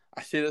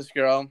I see this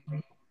girl,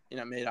 you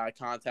know, made eye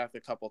contact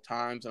a couple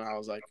times. And I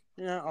was like,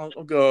 yeah, I'll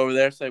go over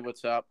there, say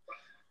what's up.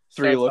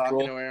 Started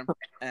talking to her.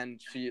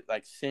 And she,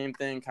 like, same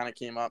thing kind of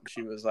came up.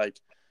 She was like,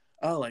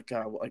 oh, like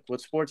what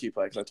sport do you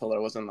play? Because I told her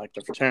I wasn't like the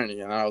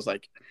fraternity. And I was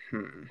like,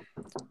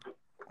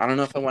 I don't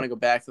know if I want to go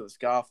back to this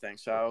golf thing.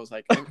 So I was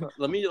like,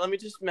 let me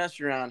just mess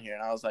around here.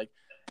 And I was like,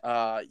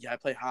 yeah, I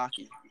play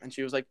hockey. And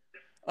she was like,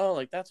 oh,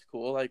 like, that's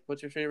cool. Like,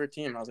 what's your favorite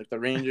team? And I was like, the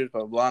Rangers,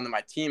 blah, blah, blah. And then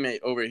my teammate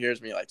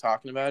overhears me, like,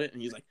 talking about it.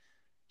 And he's like,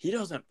 he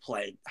doesn't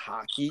play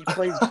hockey. He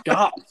plays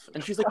golf.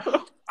 And she's like,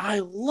 I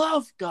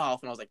love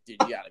golf. And I was like, dude,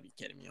 you got to be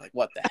kidding me. Like,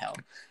 what the hell?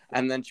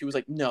 And then she was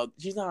like, no,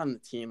 she's not on the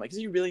team. Like, is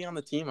he really on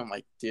the team? I'm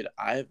like, dude,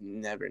 I have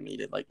never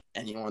needed, like,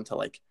 anyone to,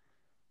 like,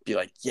 be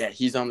like, yeah,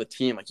 he's on the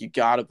team. Like, you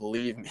got to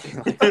believe me.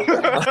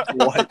 Like,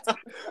 what?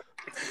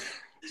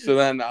 So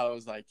then I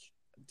was like,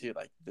 dude,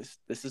 like,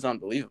 this is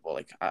unbelievable.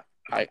 Like,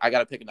 I got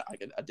to pick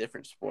a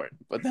different sport.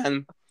 But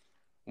then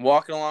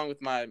walking along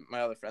with my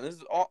other friend, this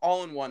is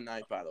all in one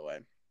night, by the way.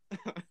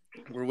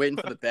 We're waiting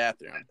for the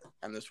bathroom.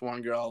 And this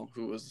one girl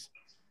who was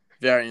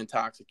very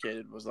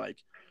intoxicated was like,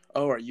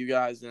 oh, are you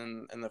guys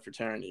in the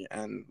fraternity?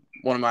 And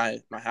one of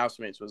my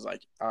housemates was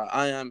like,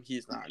 I am,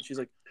 he's not. And she's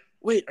like,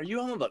 wait, are you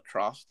on the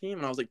lacrosse team?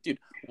 And I was like, dude,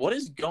 what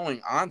is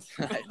going on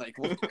tonight? Like,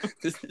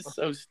 this is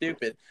so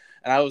stupid.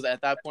 And I was,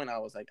 at that point, I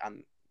was like,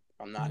 I'm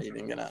not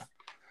even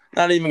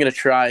gonna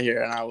try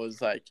here. And I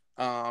was like,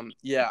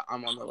 yeah,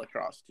 I'm on the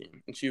lacrosse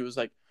team. And she was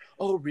like,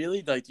 oh,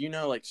 really? Like, do you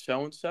know, like,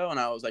 so-and-so? And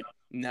I was like,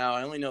 no,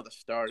 I only know the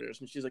starters.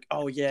 And she's like,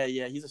 oh, yeah,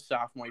 he's a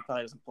sophomore. He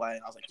probably doesn't play.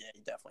 And I was like, yeah,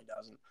 he definitely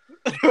doesn't.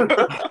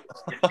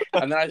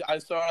 And then I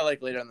saw her,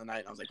 like, later in the night,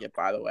 and I was like, yeah,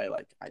 by the way,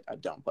 like, I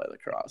don't play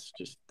lacrosse.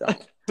 Just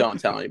don't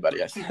tell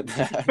anybody I said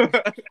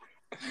that.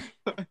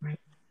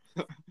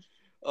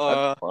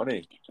 That's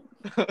funny.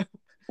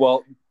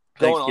 Well,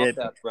 Thanks, going kid.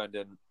 off that,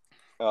 Brendan,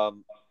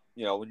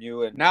 you know, when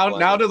you and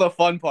now to the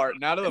fun part.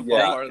 Now to the fun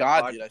part. God,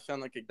 of the dude, I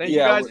sound like a Thank you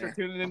guys for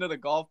tuning into the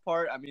golf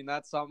part. I mean,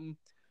 that's something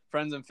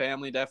friends and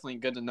family definitely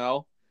good to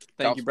know.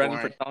 Thank you, Brendan,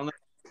 for telling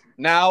us.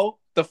 Now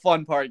the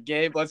fun part,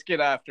 Gabe. Let's get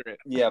after it.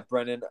 Yeah,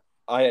 Brendan,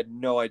 I had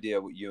no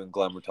idea what you and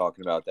Glenn were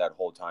talking about that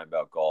whole time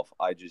about golf.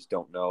 I just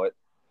don't know it.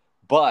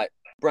 But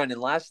Brendan,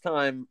 last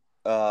time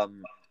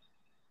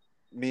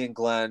me and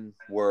Glenn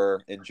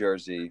were in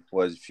Jersey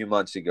was a few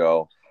months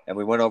ago, and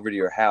we went over to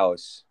your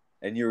house,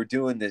 and you were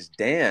doing this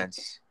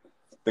dance,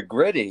 the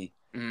gritty,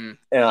 and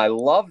I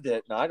loved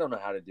it, and I don't know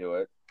how to do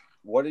it.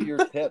 What are your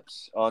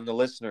tips on the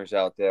listeners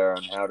out there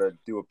on how to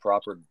do a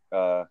proper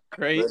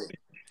Great. gritty?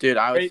 Dude,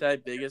 I would say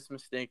biggest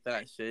mistake that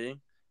I see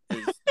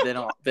is they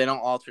don't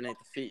alternate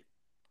the feet.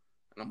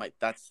 And I'm like,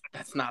 that's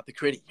not the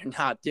gritty. You're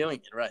not doing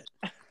it right.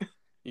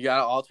 You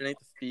gotta alternate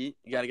the feet.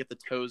 You gotta get the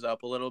toes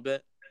up a little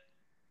bit.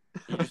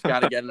 You just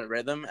gotta get in a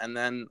rhythm, and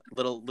then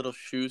little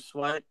shoe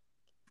swipe.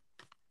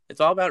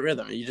 It's all about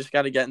rhythm. You just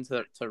got to get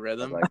into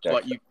rhythm. I like that.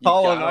 But you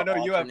Colin, gotta I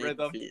know you have alternate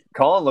the rhythm. feet.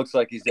 Colin looks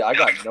like I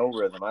got no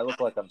rhythm. I look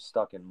like I'm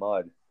stuck in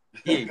mud.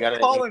 Yeah, you gotta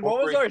Colin,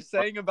 what was incorporate our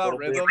saying about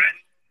little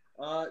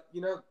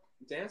rhythm?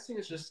 Dancing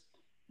is just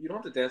you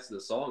don't have to dance to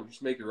the song.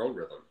 Just make your own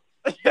rhythm.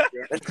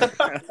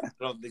 I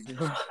don't think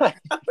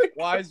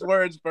Wise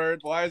words,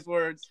 Bird. Wise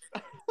words.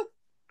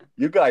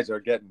 You guys are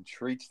getting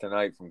treats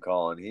tonight from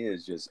Colin. He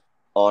is just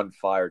on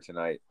fire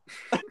tonight.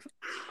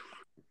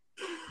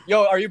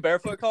 Yo, are you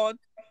barefoot, Colin?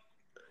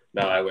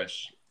 No, I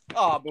wish.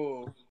 Oh,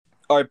 boo.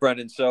 All right,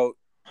 Brendan. So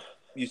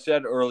you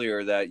said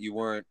earlier that you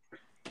weren't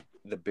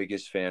the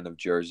biggest fan of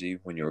Jersey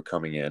when you were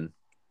coming in,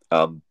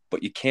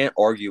 but you can't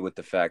argue with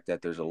the fact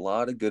that there's a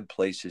lot of good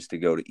places to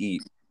go to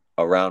eat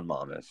around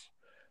Monmouth.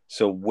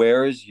 So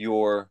where is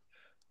your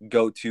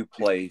go-to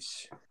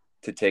place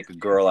to take a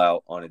girl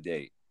out on a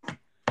date?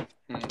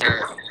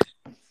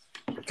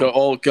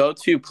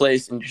 Go-to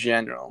place in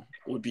general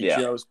would be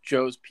Yeah.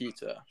 Joe's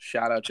Pizza.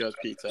 Shout out Joe's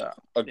Pizza.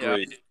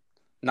 Agreed.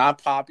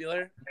 Not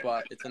popular,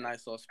 but it's a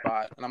nice little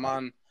spot. And I'm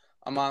on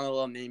a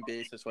little name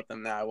basis with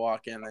them now. I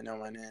walk in, they know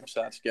my name,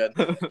 so that's good.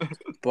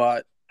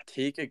 But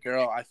take a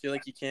girl. I feel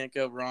like you can't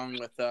go wrong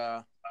with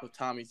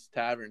Tommy's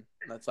Tavern.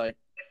 That's like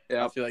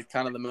I feel like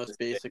kind of the most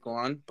basic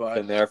one. But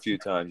Been there a few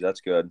times.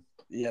 That's good.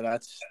 yeah,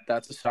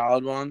 that's a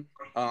solid one.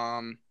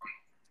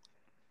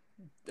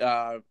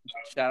 Shout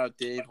out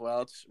Dave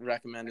Welch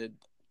recommended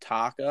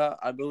Taka,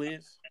 I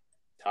believe.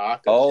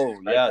 Tacos. Oh,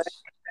 yes.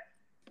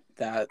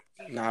 That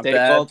not Dave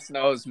bad. Welch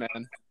knows,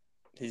 man.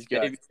 He's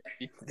good.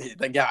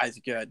 The guy's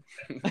good.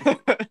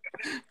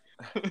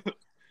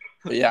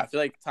 But yeah, I feel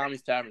like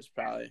Tommy's Tavern is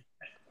probably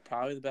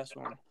the best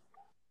one.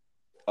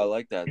 I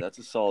like that. That's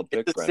a solid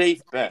pick, It's a Brendan.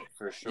 safe bet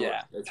for sure.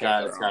 Yeah. It's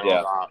got Yeah. all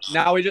the options.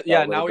 Now we just Yeah,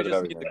 a little now we bit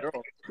of just need the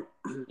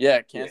girl.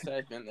 Yeah, can't say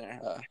I've been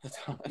there.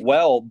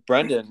 Well,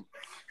 Brendan,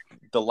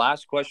 the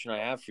last question I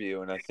have for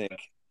you, and I think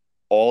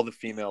all the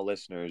female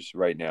listeners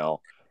right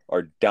now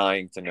are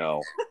dying to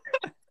know,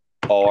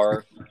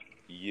 are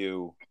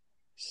you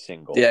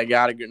single? Yeah,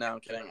 gotta go. No, I'm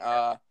kidding.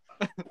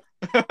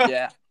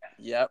 Yeah,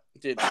 yep,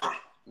 dude.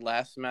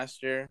 Last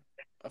semester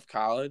of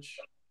college,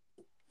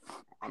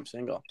 I'm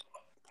single,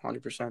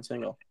 100%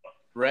 single.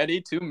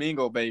 Ready to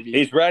mingle, baby.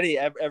 He's ready.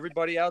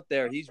 Everybody out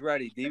there, he's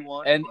ready.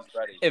 D1, And he's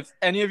ready. if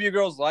any of you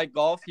girls like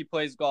golf, he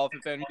plays golf.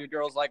 If any of you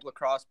girls like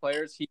lacrosse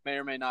players, he may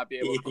or may not be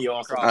able to. He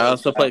also I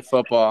also play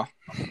football.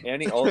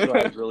 And he also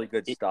has really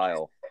good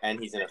style. and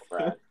he's in a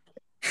frat.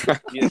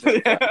 He is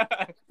a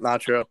frat.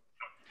 Not true.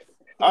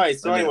 All right,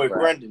 so I'm in a anyway, frat.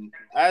 Brendan,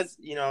 as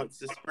you know, it's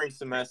the spring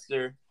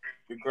semester.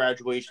 Your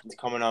graduation's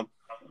coming up.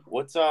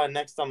 What's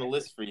next on the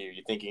list for you?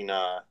 You thinking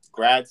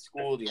grad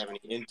school? Do you have any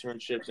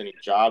internships, any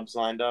jobs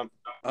lined up?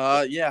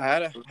 Yeah,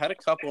 I had a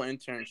couple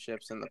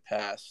internships in the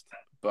past,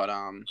 but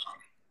I'm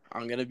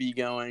gonna be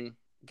going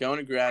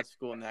to grad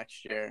school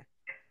next year.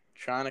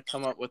 Trying to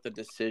come up with a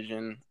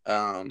decision.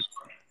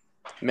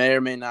 May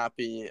or may not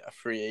be a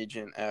free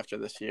agent after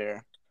this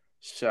year,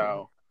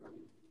 so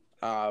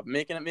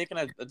making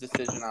a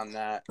decision on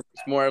that.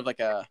 It's more of like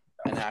an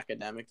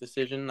academic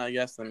decision, I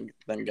guess,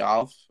 than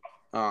golf.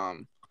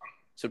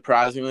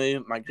 Surprisingly,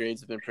 my grades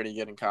have been pretty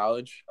good in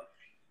college,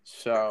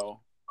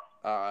 so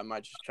I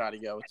might just try to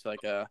go to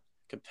like a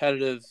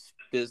competitive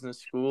business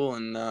school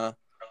and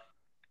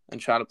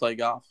try to play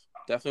golf.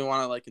 Definitely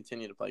want to like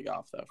continue to play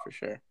golf though, for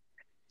sure.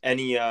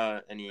 Any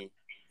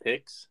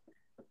picks?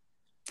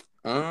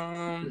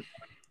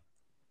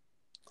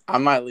 I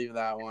might leave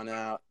that one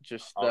out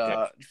just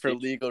Okay. for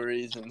legal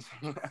reasons.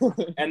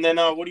 And then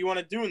what do you want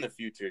to do in the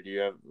future? Do you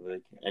have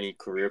like any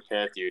career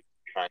path you're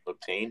trying to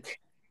obtain?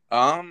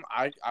 I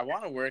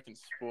want to work in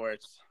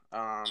sports.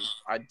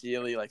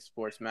 Ideally like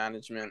sports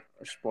management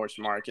or sports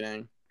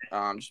marketing.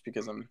 Just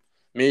because I'm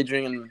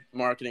majoring in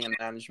marketing and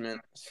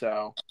management.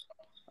 So,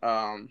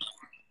 and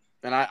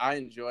I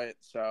enjoy it.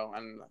 So,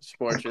 and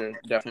sports are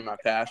definitely my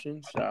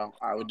passion. So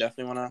I would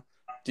definitely want to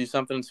do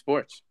something in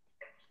sports.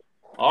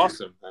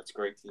 Awesome. That's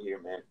great to hear,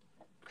 man.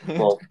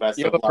 Well, best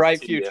You of have a luck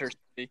bright to you. future.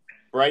 Steve.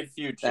 Bright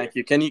future. Thank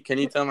you. Can you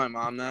tell my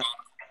mom that?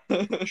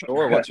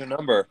 Sure, what's your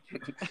number?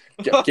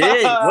 Gabe,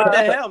 what the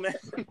hell, man?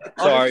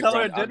 I'll Sorry, just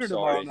tell her Brent, at dinner I'm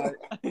tomorrow sorry.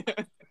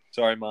 night.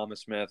 Sorry, Mama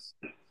Smith.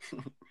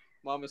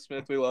 Mama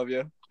Smith, we love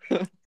you.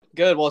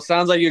 Good. Well, it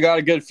sounds like you got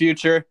a good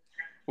future.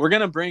 We're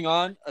going to bring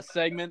on a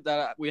segment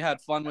that we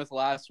had fun with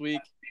last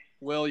week.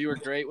 Will, you were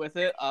great with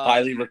it.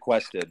 Highly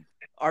requested.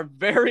 Our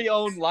very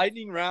own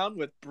lightning round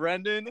with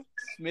Brendan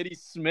Smitty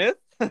Smith.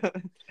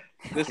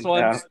 This one,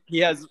 Yeah. he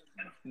has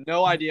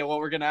no idea what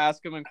we're going to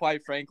ask him. And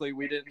quite frankly,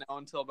 we didn't know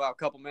until about a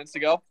couple minutes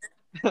ago.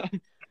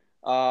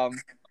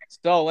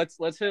 So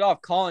let's hit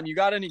off. Colin, you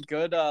got any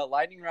good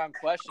lightning round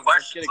questions?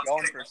 Let's get it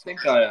going I first.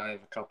 think I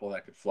have a couple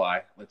that could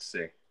fly. Let's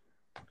see.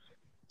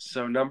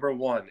 So number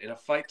one, in a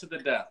fight to the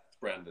death,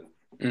 Brendan,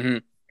 Mm-hmm.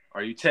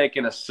 are you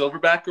taking a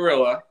silverback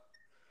gorilla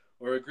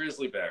or a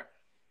grizzly bear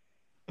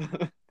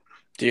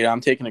Dude,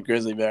 I'm taking a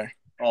grizzly bear.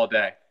 all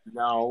day?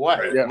 No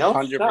way. Yeah, No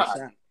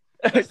 100%.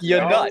 You're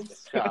no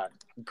nuts. shot.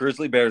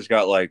 Grizzly Bear's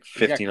got like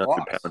He's got 1,500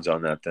 claws. pounds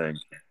on that thing.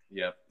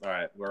 Yep. All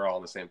right. We're all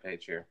on the same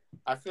page here.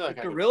 I feel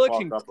like Gorilla I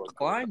can fuck up a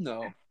climb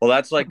though. Well,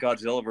 that's like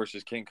Godzilla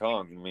versus King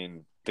Kong. I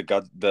mean,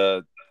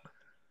 the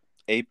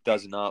ape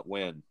does not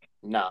win.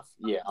 Nah,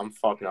 yeah, I'm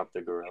fucking up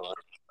the gorilla.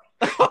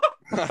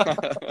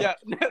 Yeah.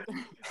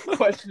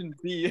 Question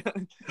B: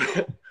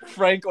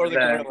 Frank or the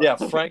gorilla? Yeah,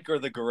 Frank or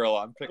the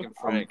gorilla. I'm picking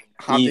Frank.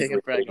 I'm Easily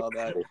taking Frank all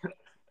day.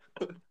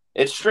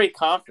 It's straight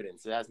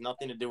confidence. It has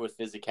nothing to do with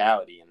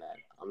physicality in that.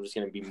 I'm just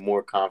gonna be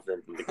more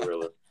confident than the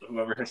gorilla.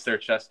 Whoever hits their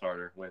chest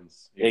harder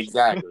wins.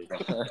 Exactly.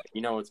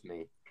 You know it's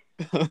me.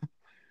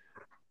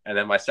 And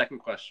then my second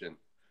question: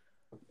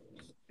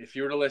 if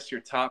you were to list your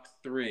top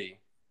 3,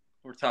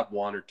 or top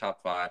 1, or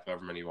top 5,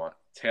 however many you want,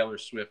 Taylor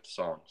Swift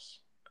songs,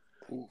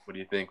 what do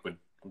you think would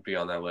be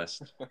on that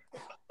list?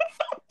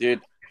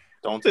 Dude,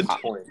 Don't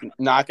disappoint.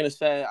 not gonna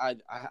say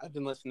I've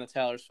been listening to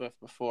Taylor Swift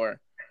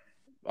before.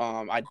 Dude,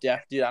 I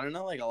don't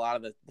know like a lot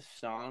of the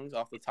songs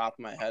off the top of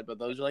my head, but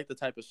those are like the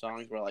type of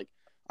songs where like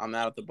I'm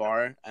out at the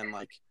bar and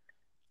like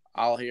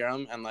I'll hear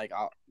them and like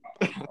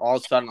all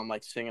of a sudden I'm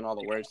like singing all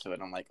the words to it.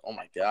 And I'm like, oh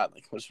my god,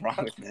 like what's wrong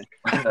with me?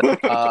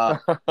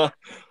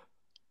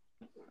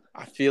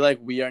 I feel like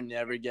We Are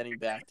Never Getting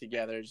Back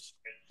Together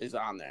is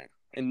on there.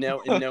 In no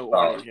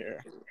order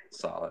here.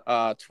 Solid.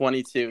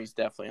 22 is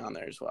definitely on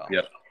there as well.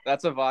 Yep.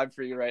 That's a vibe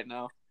for you right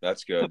now.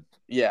 That's good.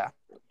 Yeah,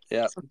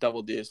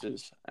 double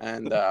deuces,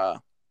 and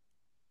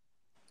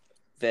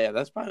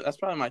that's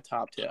probably my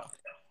top 2.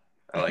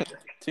 I like it.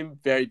 2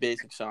 very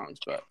basic songs,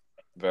 but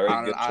Very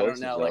good I don't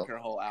choices, know though. like her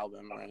whole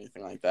album or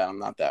anything like that. I'm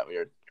not that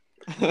weird.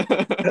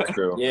 That's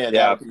true. Yeah,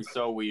 that would be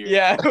so weird.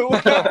 Yeah.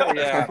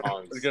 Yeah. I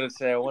was gonna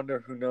say, I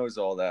wonder who knows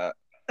all that.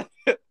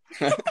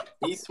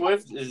 T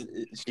Swift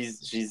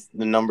she's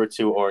the number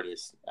 2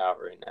 artist out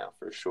right now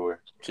for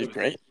sure. She's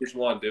great. Which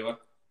one, do it?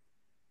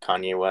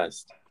 Kanye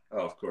West. Oh,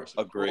 of course.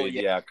 Agreed. Oh,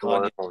 yeah,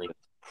 Kanye.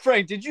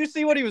 Frank, did you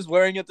see what he was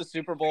wearing at the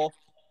Super Bowl?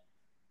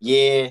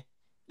 Yeah.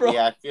 Bro.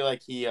 Yeah, I feel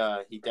like he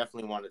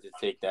definitely wanted to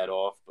take that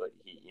off, but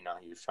he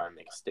was trying to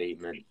make a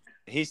statement.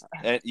 He's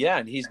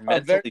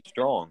mentally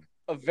strong.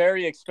 A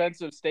very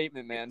expensive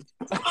statement, man.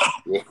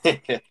 Yeah.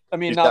 I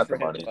mean, He's not got for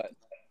the him, money. but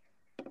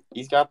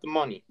He's got the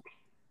money.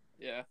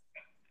 yeah.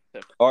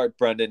 All right,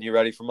 Brendan, you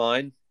ready for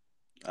mine?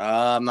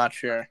 I'm not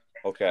sure.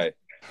 Okay.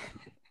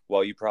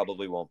 Well, you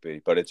probably won't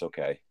be, but it's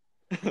okay.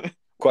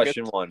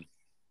 Question 1: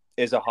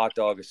 is a hot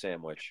dog a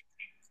sandwich?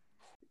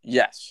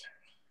 Yes.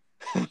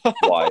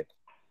 Why?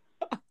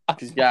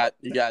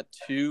 You got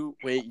 2.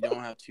 Wait, you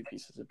don't have 2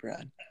 pieces of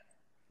bread.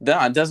 No,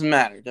 it doesn't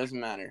matter. Doesn't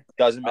matter.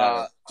 Doesn't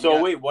matter. So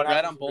Yeah, wait, what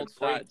bread happens on if both it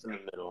breaks sides. in the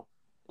middle?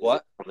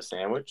 What? On the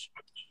sandwich?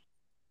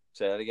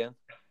 Say that again.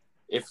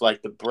 If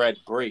like the bread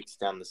breaks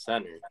down the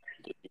center,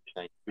 you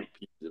get 2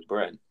 pieces of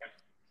bread.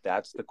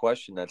 That's the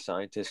question that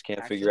scientists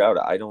can't figure out.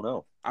 I don't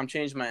know. I'm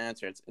changing my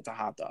answer. It's a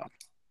hot dog,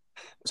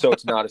 So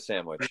it's not a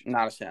sandwich.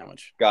 not a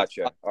sandwich.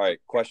 Gotcha. All right.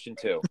 Question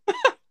 2: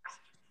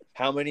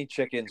 how many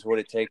chickens would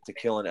it take to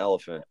kill an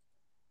elephant?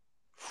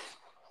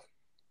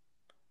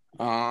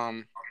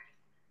 Kill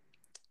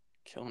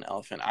an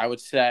elephant. I would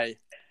say,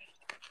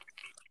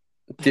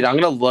 dude, I'm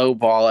gonna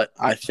lowball it.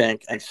 I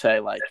think and say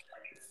like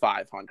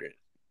 500.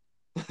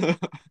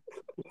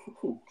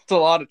 It's a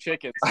lot of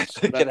chickens. I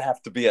think it'd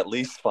have to be at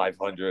least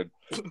 500.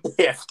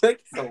 Yeah, I feel like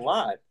it's a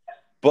lot.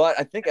 But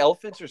I think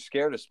elephants are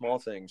scared of small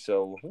things,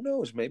 so who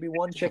knows? Maybe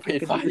one chicken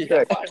could do the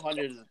trick.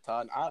 500 is a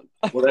ton.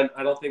 Well, then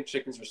I don't think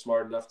chickens are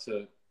smart enough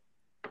to.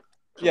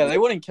 Yeah, they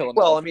wouldn't kill him.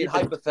 Well, I mean,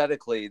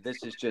 hypothetically,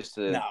 this is just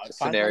a No,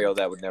 scenario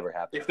that would never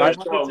happen. If there's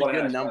 500 is a one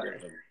good has number.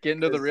 500. Get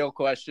into the real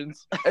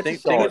questions.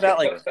 Think about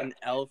like an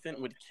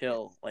elephant would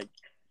kill like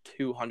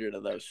 200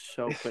 of those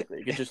so quickly.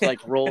 You could just like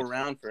roll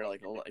around for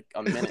like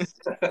a minute.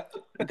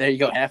 There you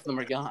go. Half of them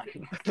are gone.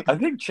 I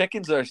think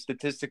chickens are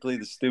statistically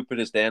the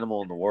stupidest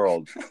animal in the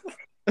world.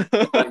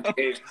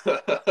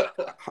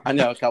 I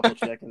know a couple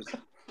chickens.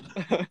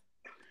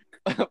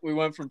 We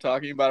went from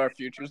talking about our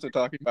futures to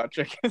talking about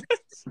chickens.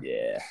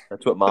 Yeah,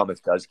 that's what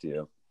Mammoth does to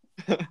you.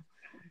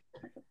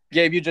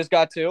 Gabe, you just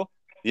got 2?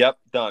 Yep,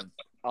 done.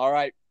 All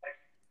right.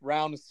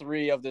 Round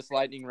 3 of this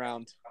lightning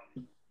round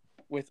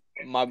with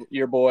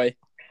your boy.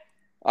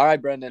 All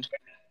right, Brendan.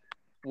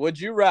 Would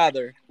you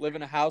rather live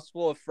in a house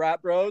full of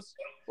frat bros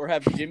or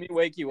have Jimmy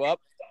wake you up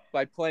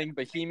by playing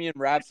Bohemian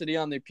Rhapsody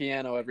on the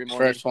piano every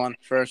morning?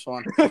 First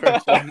one.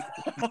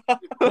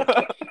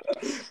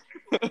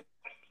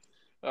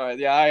 All right,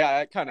 yeah,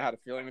 I kind of had a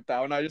feeling with that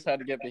one. I just had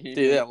to get Bohemian.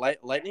 Dude, yeah,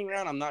 lightning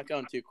round. I'm not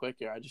going too quick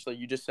here. I just like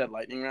you just said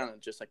lightning round, and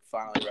it just like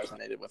finally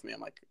resonated with me. I'm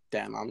like,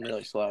 damn, I'm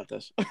really slow at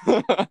this.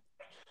 All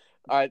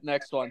right,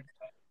 next one.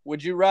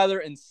 Would you rather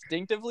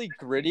instinctively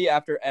gritty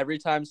after every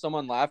time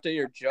someone laughed at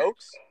your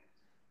jokes,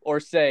 or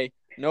say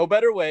no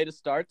better way to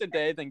start the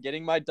day than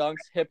getting my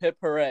dunks hip hip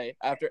hooray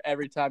after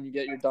every time you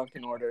get your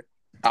Dunkin' order?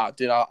 Oh,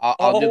 dude,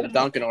 I'll do the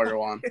Dunkin' order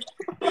one.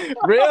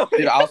 Really?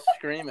 Dude, I'll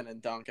scream it in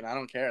Dunkin'. I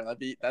don't care.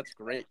 That's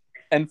great.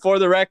 And for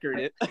the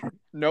record,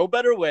 no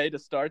better way to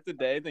start the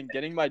day than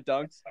getting my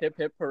dunks hip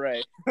hip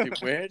hooray. Dude,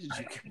 where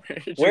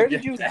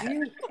did you That?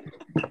 hear?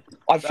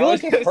 I feel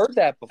was like I've just- heard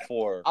that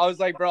before. I was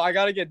like, bro, I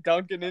gotta get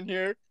Dunkin' in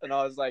here, and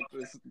I was like,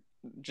 this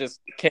just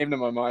came to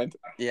my mind.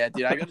 Yeah,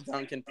 dude, I go to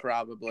Dunkin'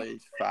 probably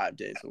 5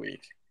 days a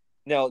week.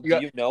 Now, do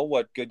you know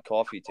what good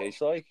coffee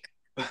tastes like?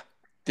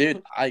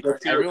 Dude,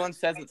 everyone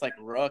says it's like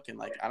Rook, and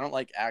like I don't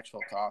like actual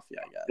coffee,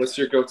 I guess. What's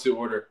your go-to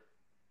order?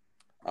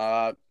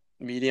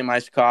 Medium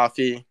iced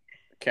coffee,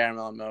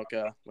 caramel and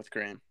mocha with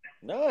cream.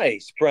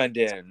 Nice,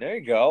 Brendan. There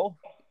you go.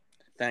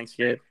 Thanks,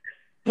 Gabe.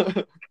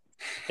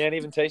 Can't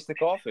even taste the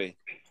coffee.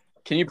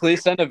 Can you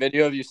please send a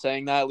video of you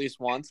saying that at least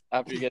once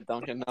after you get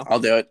Dunkin' now? I'll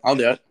do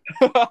it.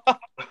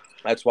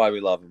 That's why we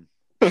love him.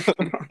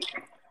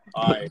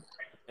 All right,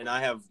 and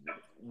I have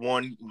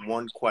one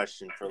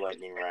question for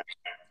lightning round.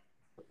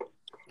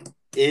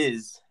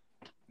 Is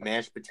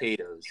mashed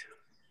potatoes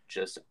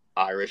just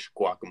Irish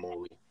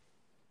guacamole?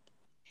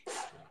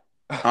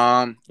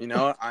 You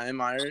know what? I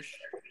am Irish,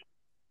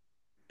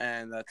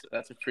 and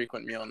that's a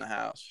frequent meal in the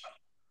house.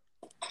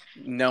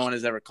 No one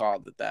has ever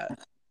called it that.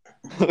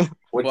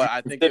 But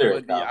I think it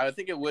would be. I would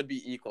think it would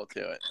be equal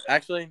to it.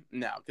 Actually,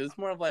 no, because it's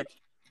more of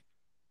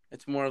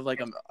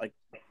like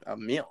a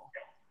meal,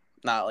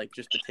 not like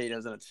just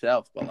potatoes in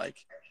itself, but like.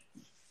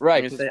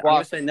 Right. I'm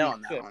gonna say no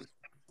on that one.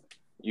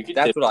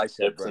 That's what I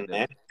said,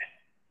 Brendan.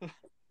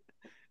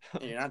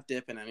 You're not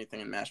dipping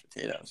anything in mashed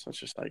potatoes. It's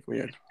just like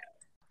weird.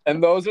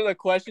 And those are the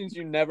questions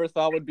you never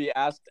thought would be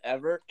asked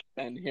ever,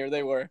 and here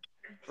they were.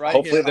 Right.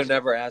 Hopefully, they're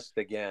never asked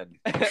again.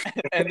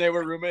 And they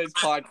were roommates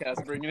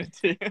podcast bringing it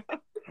to you.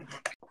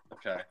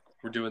 Okay,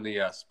 we're doing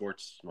the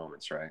sports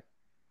moments, right?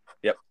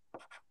 Yep.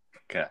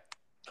 Okay.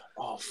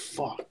 Oh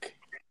fuck.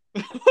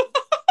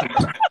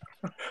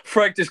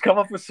 Frank, just come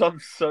up with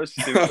something so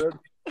stupid.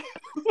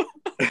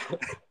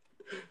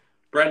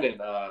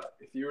 Brendan,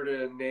 if you were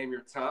to name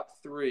your top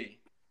 3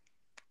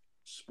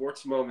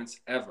 sports moments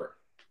ever,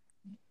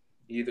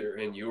 either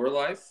in your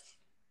life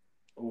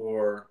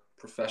or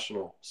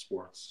professional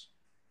sports,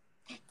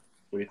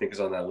 what do you think is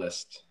on that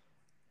list?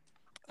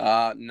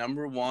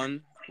 Number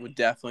 1 would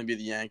definitely be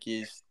the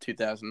Yankees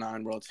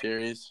 2009 World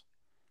Series.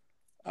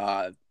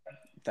 That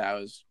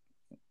was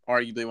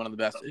arguably one of the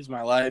best days of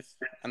my life.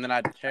 And then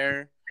I would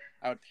pair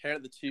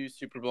the 2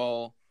 Super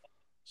Bowl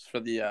for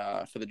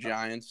the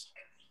Giants,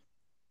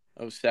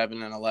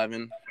 07 and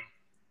 11.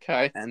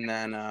 Okay. And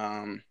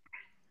then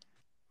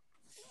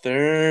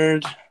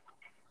third,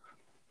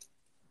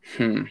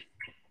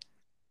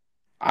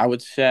 I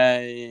would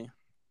say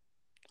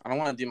I don't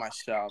want to do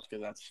myself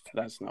because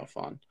that's no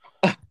fun.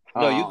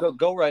 No, you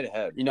go right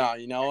ahead. You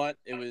know what?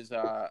 It was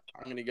I'm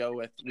gonna go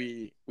with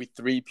we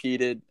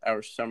three-peated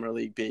our summer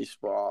league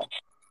baseball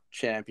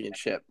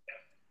championship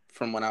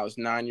from when I was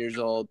 9 years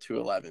old to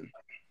 11.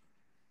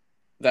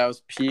 That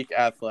was peak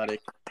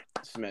athletic,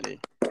 Smitty.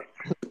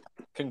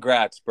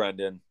 Congrats,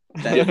 Brendan.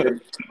 Thank you.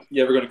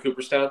 You ever go to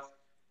Cooperstown?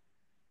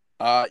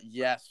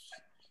 Yes,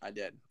 I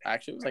did.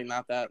 Actually, it was like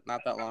not that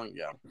long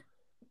ago.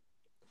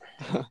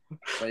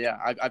 But yeah,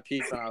 I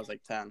peaked when I was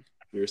like 10.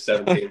 You were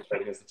 17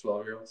 playing against the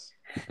 12-year-olds?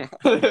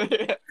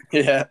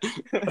 Yeah.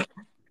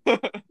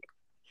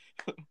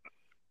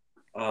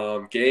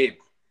 Gabe,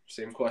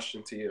 same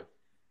question to you.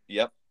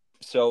 Yep.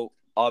 So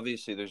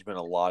obviously there's been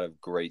a lot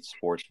of great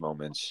sports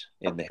moments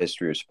in the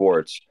history of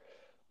sports,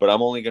 but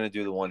I'm only going to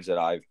do the ones that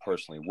I've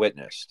personally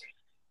witnessed.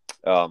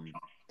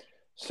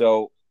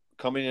 So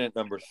coming in at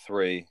number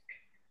 3,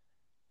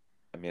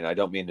 I mean, I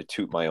don't mean to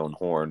toot my own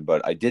horn,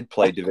 but I did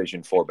play Division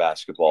IV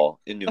basketball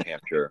in New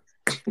Hampshire,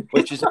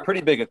 which is a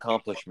pretty big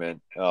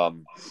accomplishment.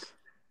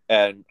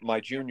 And my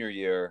junior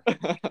year,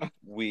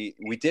 we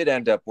did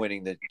end up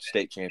winning the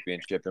state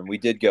championship, and we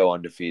did go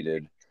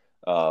undefeated.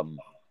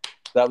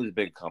 That was a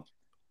big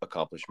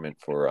accomplishment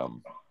for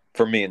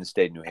me in the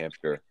state of New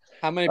Hampshire.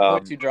 How many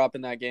points you drop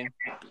in that game?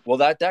 Well,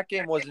 that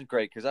game wasn't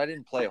great because I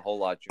didn't play a whole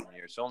lot junior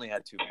year, so I only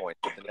had 2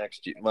 points. But the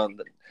next year, well,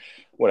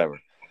 whatever.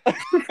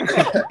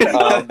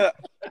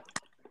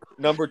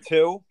 Number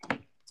 2,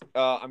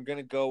 I'm going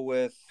to go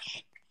with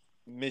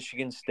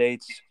Michigan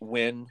State's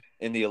win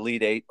in the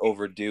Elite Eight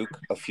over Duke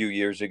a few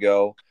years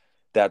ago.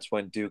 That's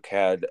when Duke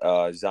had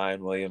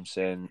Zion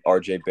Williamson,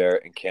 R.J.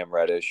 Barrett, and Cam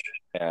Reddish,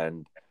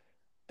 and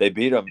they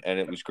beat them, and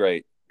it was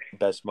great.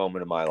 Best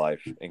moment of my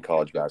life in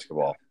college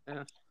basketball.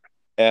 Yeah.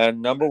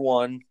 And number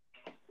 1,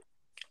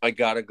 I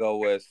got to go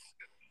with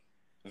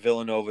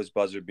Villanova's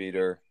buzzer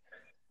beater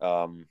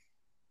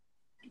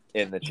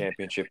in the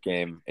championship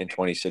game in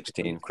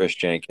 2016, Chris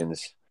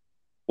Jenkins.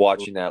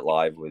 Watching that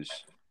live was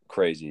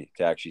crazy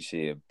to actually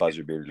see a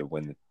buzzer beater to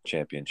win the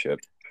championship.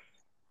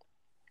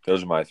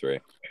 Those are my 3.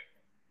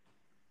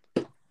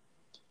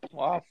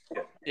 Wow.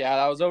 Yeah,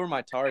 that was over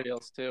my Tar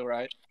Heels too,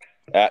 right?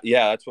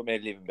 Yeah, that's what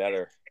made it even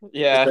better.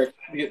 Yeah.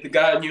 The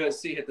guy on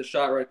UNC hit the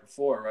shot right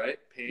before, right?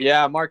 Page.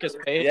 Yeah, Marcus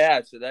Page.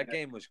 Yeah, so that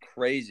game was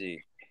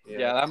crazy.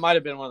 Yeah, that might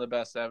have been one of the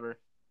best ever.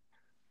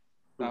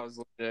 That was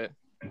legit.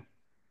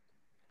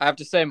 I have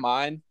to say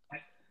mine.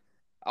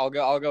 I'll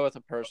go with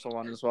a personal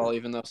one as well,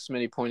 even though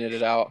Smitty pointed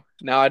it out.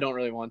 Now I don't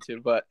really want to,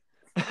 but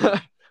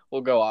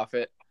we'll go off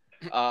it.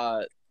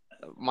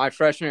 My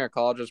freshman year of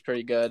college was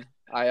pretty good.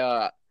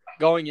 I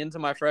going into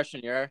my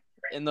freshman year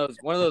in some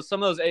of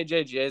those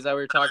AJGAs that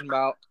we were talking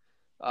about,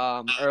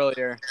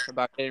 earlier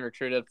about getting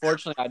recruited.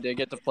 Fortunately, I did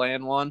get to play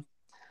in one.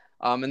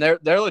 And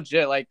they're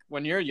legit. Like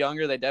when you're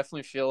younger, they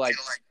definitely feel like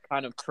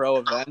kind of pro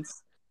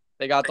events.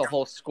 They got the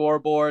whole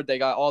scoreboard. They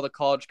got all the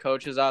college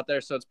coaches out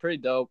there, so it's pretty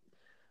dope.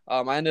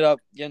 I ended up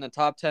getting a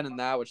top 10 in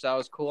that, which that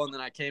was cool. And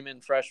then I came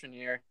in freshman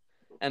year,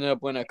 ended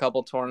up winning a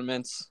couple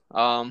tournaments.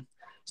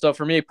 So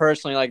for me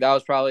personally, like that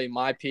was probably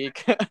my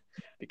peak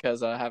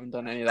because I haven't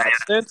done any of that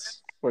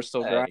since. We're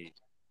still grinding. Hey,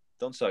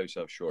 don't sell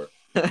yourself short.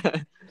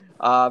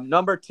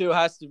 Number 2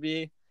 has to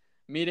be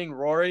meeting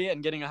Rory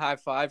and getting a high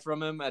five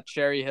from him at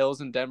Cherry Hills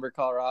in Denver,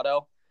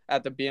 Colorado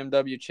at the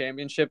BMW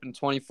Championship in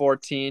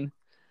 2014.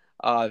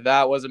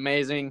 That was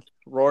amazing.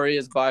 Rory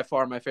is by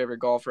far my favorite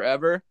golfer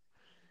ever.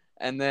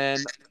 And then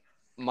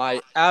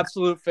my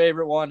absolute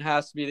favorite one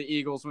has to be the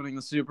Eagles winning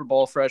the Super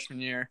Bowl freshman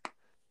year.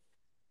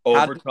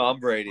 Over Tom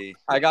Brady.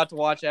 I got to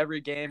watch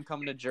every game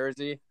coming to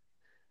Jersey.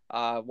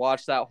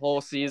 Watch that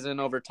whole season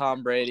over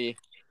Tom Brady.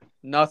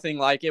 Nothing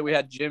like it. We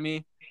had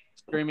Jimmy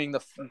screaming the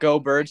 "Go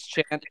Birds"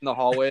 chant in the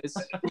hallways.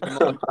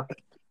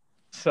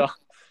 So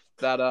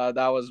that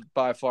was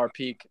by far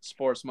peak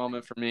sports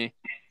moment for me.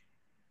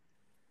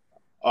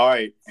 All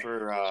right,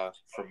 for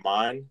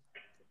mine,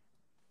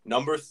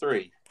 number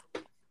 3,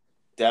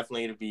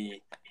 definitely to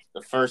be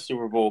the first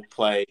Super Bowl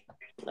play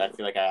that I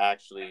feel like I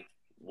actually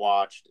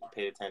watched and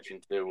paid attention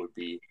to would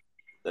be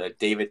the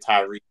David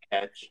Tyree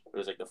catch. It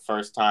was like the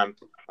first time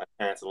my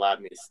parents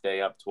allowed me to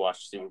stay up to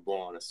watch Super Bowl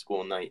on a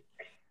school night.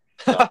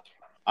 So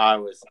I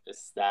was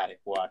ecstatic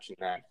watching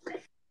that.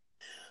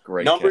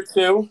 Great. Number catch.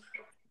 2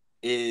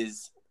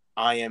 is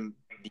I am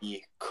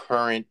the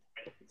current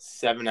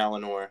 7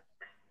 Eleanor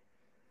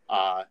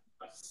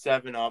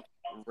 7-Up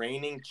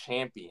reigning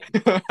champion.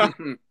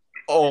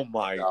 Oh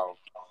my. So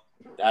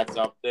that's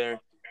up there.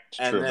 It's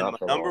And true, then not my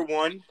for number long.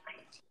 1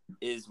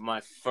 is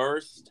my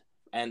first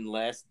and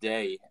last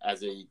day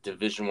as a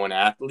Division I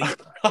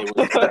athlete. It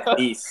was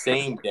the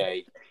same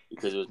day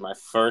because it was my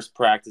first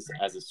practice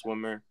as a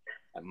swimmer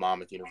at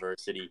Monmouth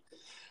University.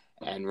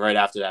 And right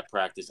after that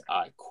practice,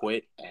 I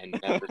quit and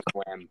never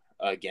swam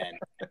again.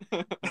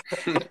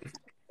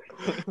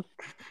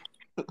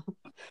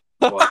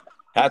 Well,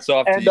 hats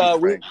off to And you,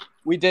 Frank.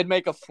 we did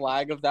make a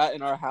flag of that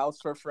in our house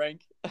for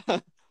Frank.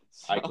 So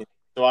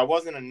I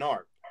wasn't a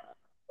narc.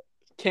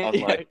 Can't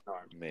Unlike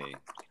me.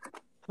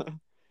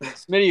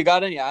 Smitty, you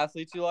got any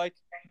athletes you like?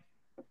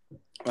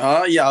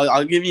 Yeah,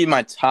 I'll give you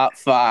my top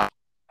 5.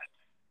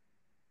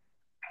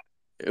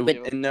 In no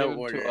Give 'em to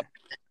order. us.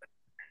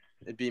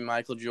 It'd be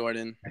Michael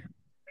Jordan,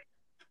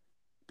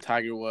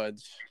 Tiger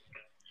Woods,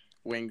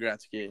 Wayne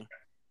Gretzky.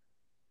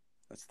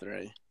 That's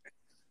 3.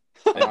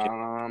 Throw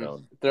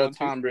 1, 2,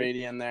 Tom 3.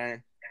 Brady in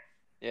there,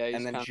 Yeah, he's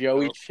and then kind of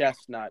Joey dope.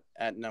 Chestnut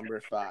at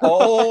number 5.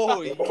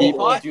 Oh, People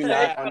what? do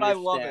not But I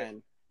love it.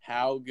 understand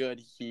how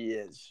good he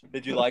is.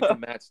 Did you like when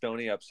Matt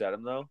Stoney upset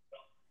him though?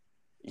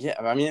 Yeah,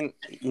 I mean,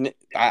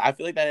 I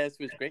feel like that adds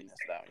to his greatness,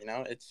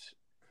 though. It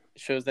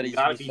shows that You he's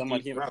gotta be somewhat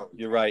human. dethroned.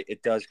 You're right.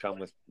 It does come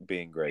with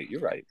being great.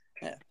 You're right.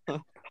 Yeah.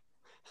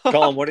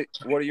 Colin, what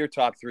are your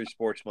top 3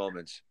 sports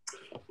moments?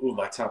 Ooh,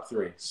 my top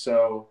 3.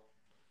 So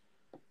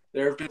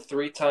there have been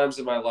 3 times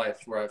in my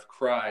life where I've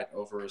cried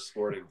over a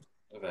sporting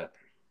event.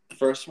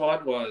 First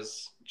one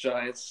was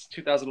Giants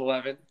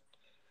 2011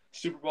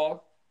 Super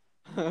Bowl.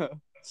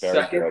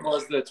 Second good.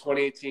 was the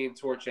 2018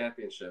 Tour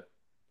Championship.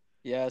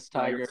 Yes,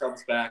 Tiger Tiger.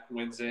 comes back,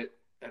 wins it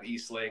at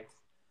Eastlake.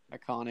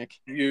 Iconic.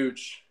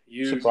 Huge.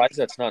 Surprised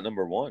that's not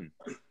number 1.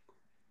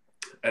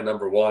 And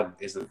number 1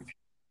 is the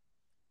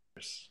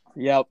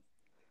Yep.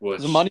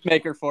 which It's a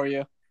moneymaker for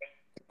you.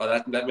 Oh,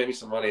 that made me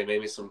some money. It made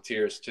me some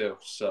tears too.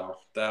 So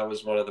that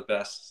was one of the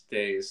best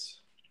days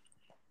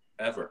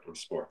ever in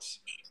sports.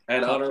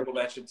 And honorable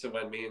mention to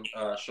when me and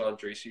Sean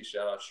Dreesy,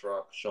 shout out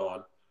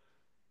Sean.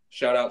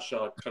 Shout out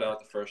Sean. Cut out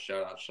the first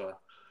shout out Sean.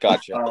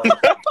 Gotcha.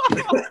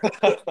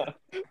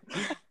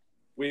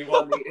 We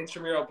won the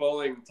intramural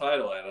bowling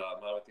title at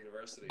Monmouth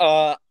University.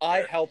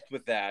 I helped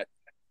with that.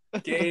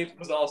 Gabe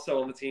was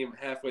also on the team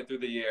halfway through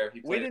the year.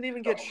 We didn't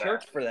even get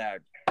shirts for that.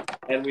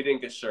 And we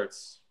didn't get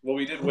shirts. Well,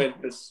 we did win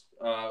because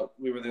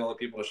we were the only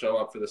people to show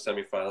up for the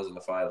semifinals and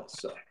the finals.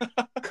 So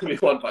we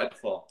won by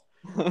default.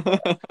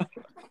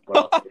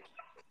 Well,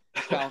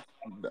 Counts.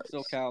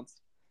 Still counts.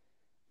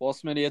 Well,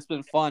 Smitty, it's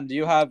been fun. Do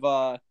you have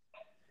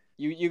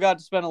you got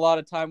to spend a lot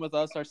of time with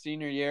us our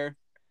senior year.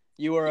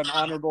 You were an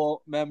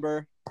honorable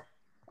member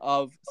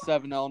of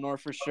 7 Eleanor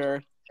for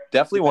sure.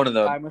 Definitely one of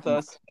the Time with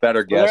us. better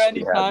Were there guests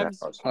any we had. times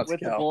Let's with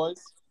the go.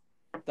 boys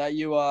that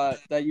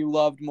you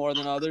loved more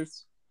than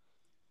others?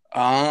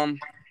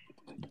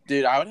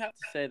 Dude, I would have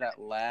to say that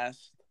the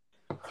last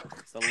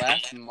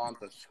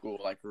month of school,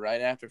 like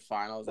right after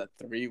finals, that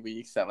 3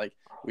 weeks that like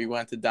we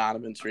went to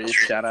Donovan's Reef.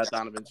 Shout out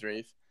Donovan's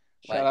Reef.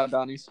 Shout out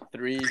Donny's.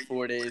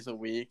 3-4 days a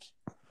week.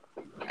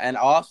 And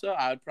also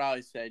I would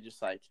probably say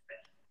just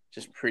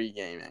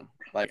pre-gaming.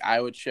 Like I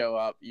would show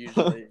up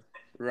usually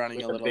running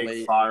With a little big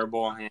late.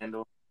 fireball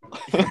handle.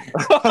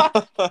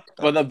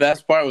 But the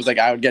best part was like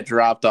I would get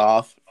dropped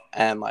off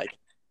and like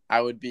I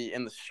would be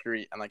in the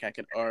street and like I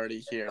could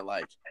already hear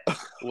like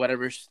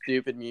whatever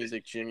stupid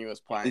music Jimmy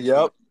was playing from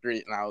the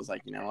street, and I was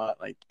like, you know what,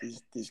 like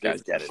these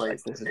guys get it.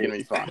 Like this is gonna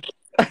be fun.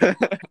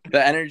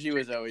 The energy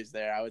was always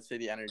there. I would say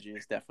the energy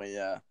is definitely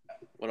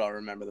what I'll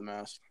remember the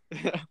most.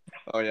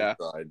 Oh yeah.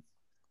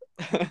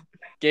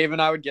 Gabe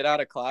and I would get out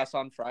of class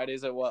on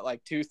Fridays at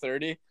like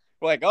 2:30.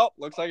 We're like, oh,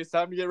 looks like it's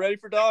time to get ready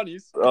for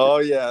Donny's. Oh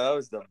yeah, that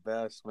was the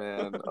best,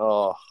 man.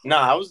 Oh no,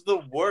 that was the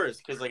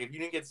worst because like if you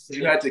didn't get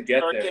you had to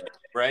get there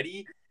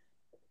ready.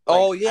 Like,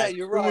 oh yeah,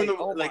 you're right.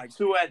 Like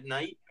 2 at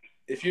night.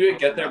 If you didn't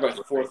get there by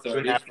 4:30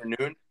 in the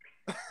afternoon.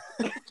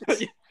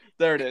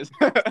 There it is.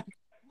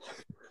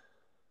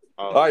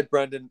 All right,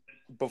 Brendan.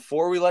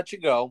 Before we let you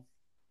go,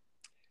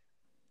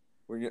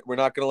 we're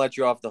not going to let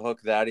you off the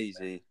hook that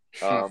easy.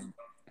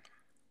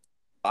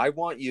 I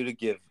want you to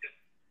give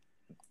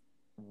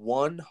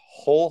one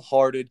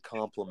wholehearted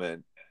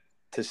compliment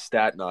to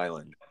Staten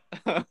Island.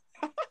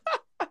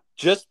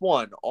 Just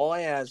one. All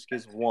I ask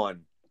is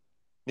one.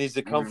 Needs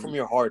to come from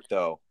your heart,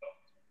 though.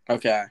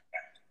 Okay.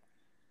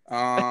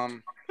 I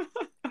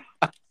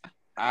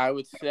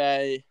would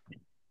say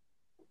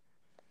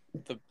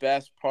the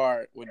best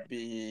part would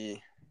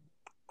be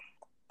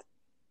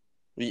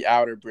the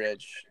outer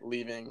bridge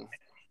leaving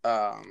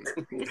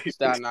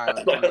Staten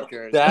Island to New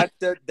Jersey. That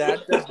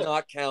does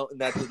not count,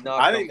 and that does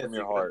not come from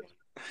your heart.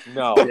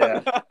 No.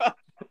 Yeah.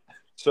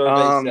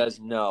 Survey says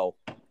no.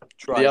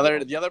 Try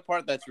the other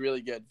part that's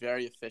really good,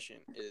 very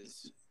efficient,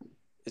 is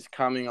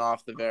coming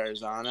off the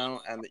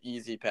Verrazano, and the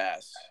Easy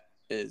Pass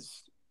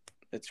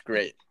it's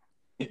great.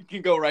 You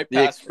can go right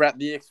past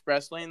the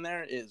express lane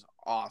there is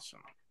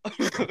awesome.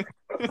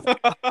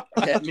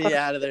 Get me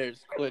out of there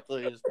as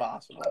quickly as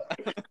possible.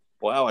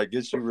 Wow, I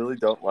guess you really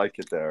don't like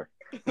it there.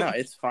 No,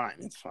 it's fine.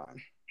 It's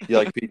fine. You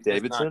like Pete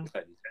Davidson?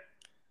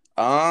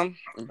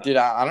 Dude,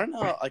 I don't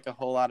know like a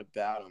whole lot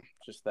about him.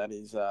 Just that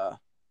he's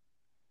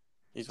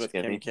with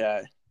Skinny. Kim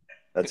K.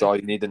 That's all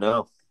you need to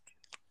know.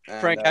 And,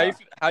 Frank,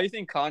 how you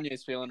think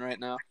Kanye's feeling right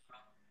now?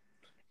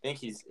 I think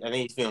he's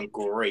feeling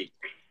great.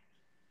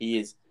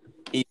 He's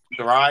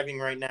thriving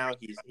right now.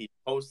 He's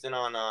posting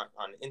on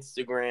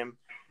Instagram.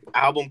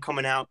 Album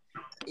coming out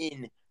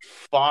in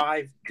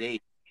 5 days,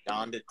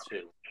 down to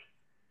 2.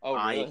 Oh,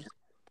 really? I am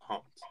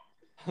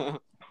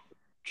pumped.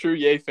 True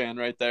Ye fan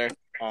right there.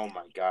 Oh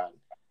my god!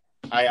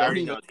 I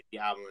already know it's the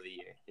album of the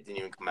year. It didn't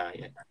even come out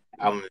yet.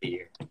 Album of the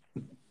year.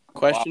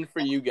 Question for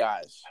you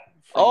guys.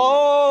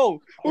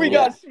 We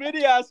got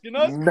Smitty asking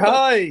us.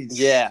 Nice.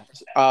 Yeah.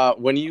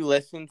 When you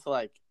listen to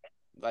like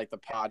the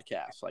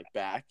podcast like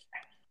back,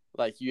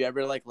 like you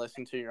ever like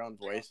listen to your own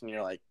voice and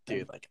you're like,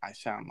 dude, like I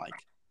sound like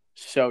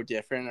so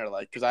different, or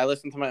like because I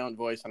listen to my own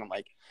voice and I'm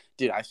like,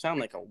 dude, I sound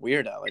like a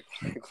weirdo. Like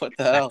what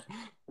the hell?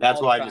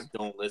 That's why I just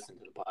don't listen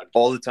to the podcast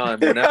all the time.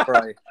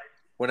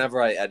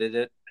 Whenever I edit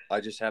it, I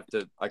just have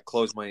to. I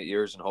close my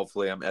ears and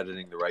hopefully I'm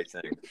editing the right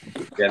thing.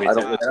 Yeah, I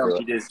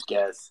don't just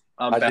guess.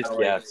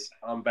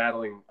 I'm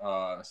battling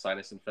a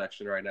sinus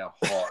infection right now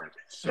hard,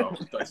 so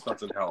that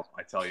doesn't help.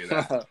 I tell you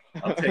that.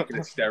 I'm taking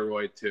a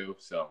steroid too,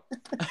 so.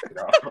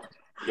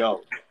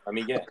 Yo, let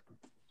me get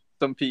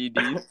some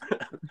PEDs.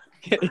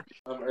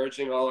 I'm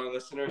urging all our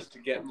listeners to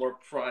get more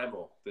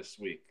primal this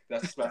week.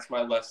 That's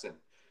my lesson.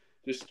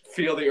 Just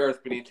feel the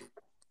earth beneath you.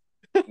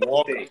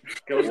 Walk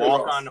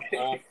on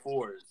all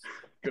fours.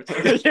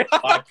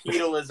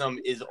 Bipedalism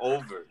is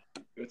over.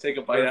 Go take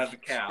a bite out of the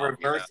cow.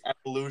 Reverse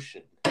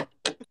evolution.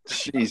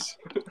 Jeez.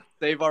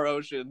 Save our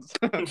oceans.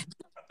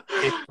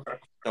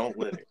 Don't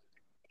litter.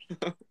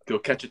 Go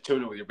catch a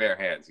tuna with your bare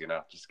hands,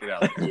 Just get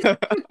out there.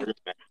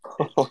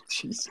 Oh,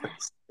 Jesus.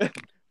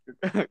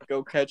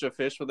 Go catch a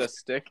fish with a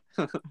stick.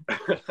 Oh,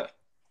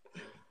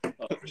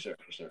 for sure.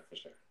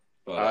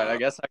 But, I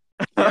guess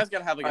you guys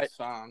gotta have like a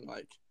song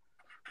like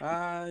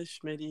 "Bye,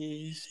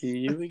 Schmitty, see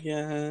you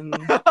again."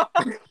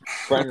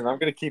 Brendan, I'm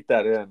gonna keep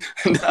that in.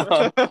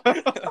 No.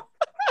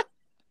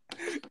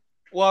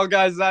 Well,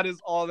 guys, that is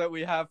all that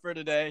we have for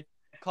today.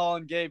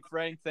 Colin, Gabe,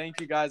 Frank,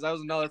 thank you guys. That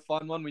was another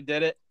fun one. We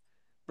did it.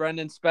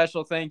 Brendan,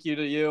 special thank you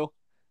to you.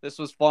 This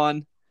was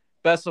fun.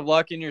 Best of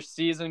luck in your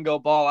season. Go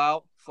ball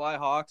out. Fly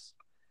Hawks.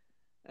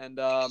 And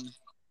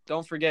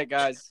don't forget,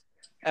 guys,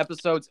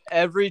 episodes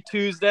every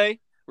Tuesday.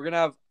 We're going to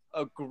have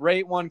a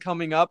great one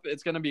coming up.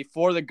 It's going to be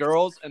for the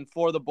girls and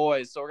for the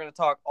boys. So we're going to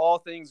talk all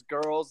things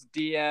girls,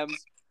 DMs,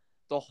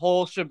 the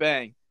whole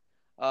shebang.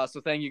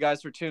 So thank you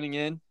guys for tuning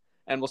in,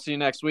 and we'll see you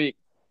next week.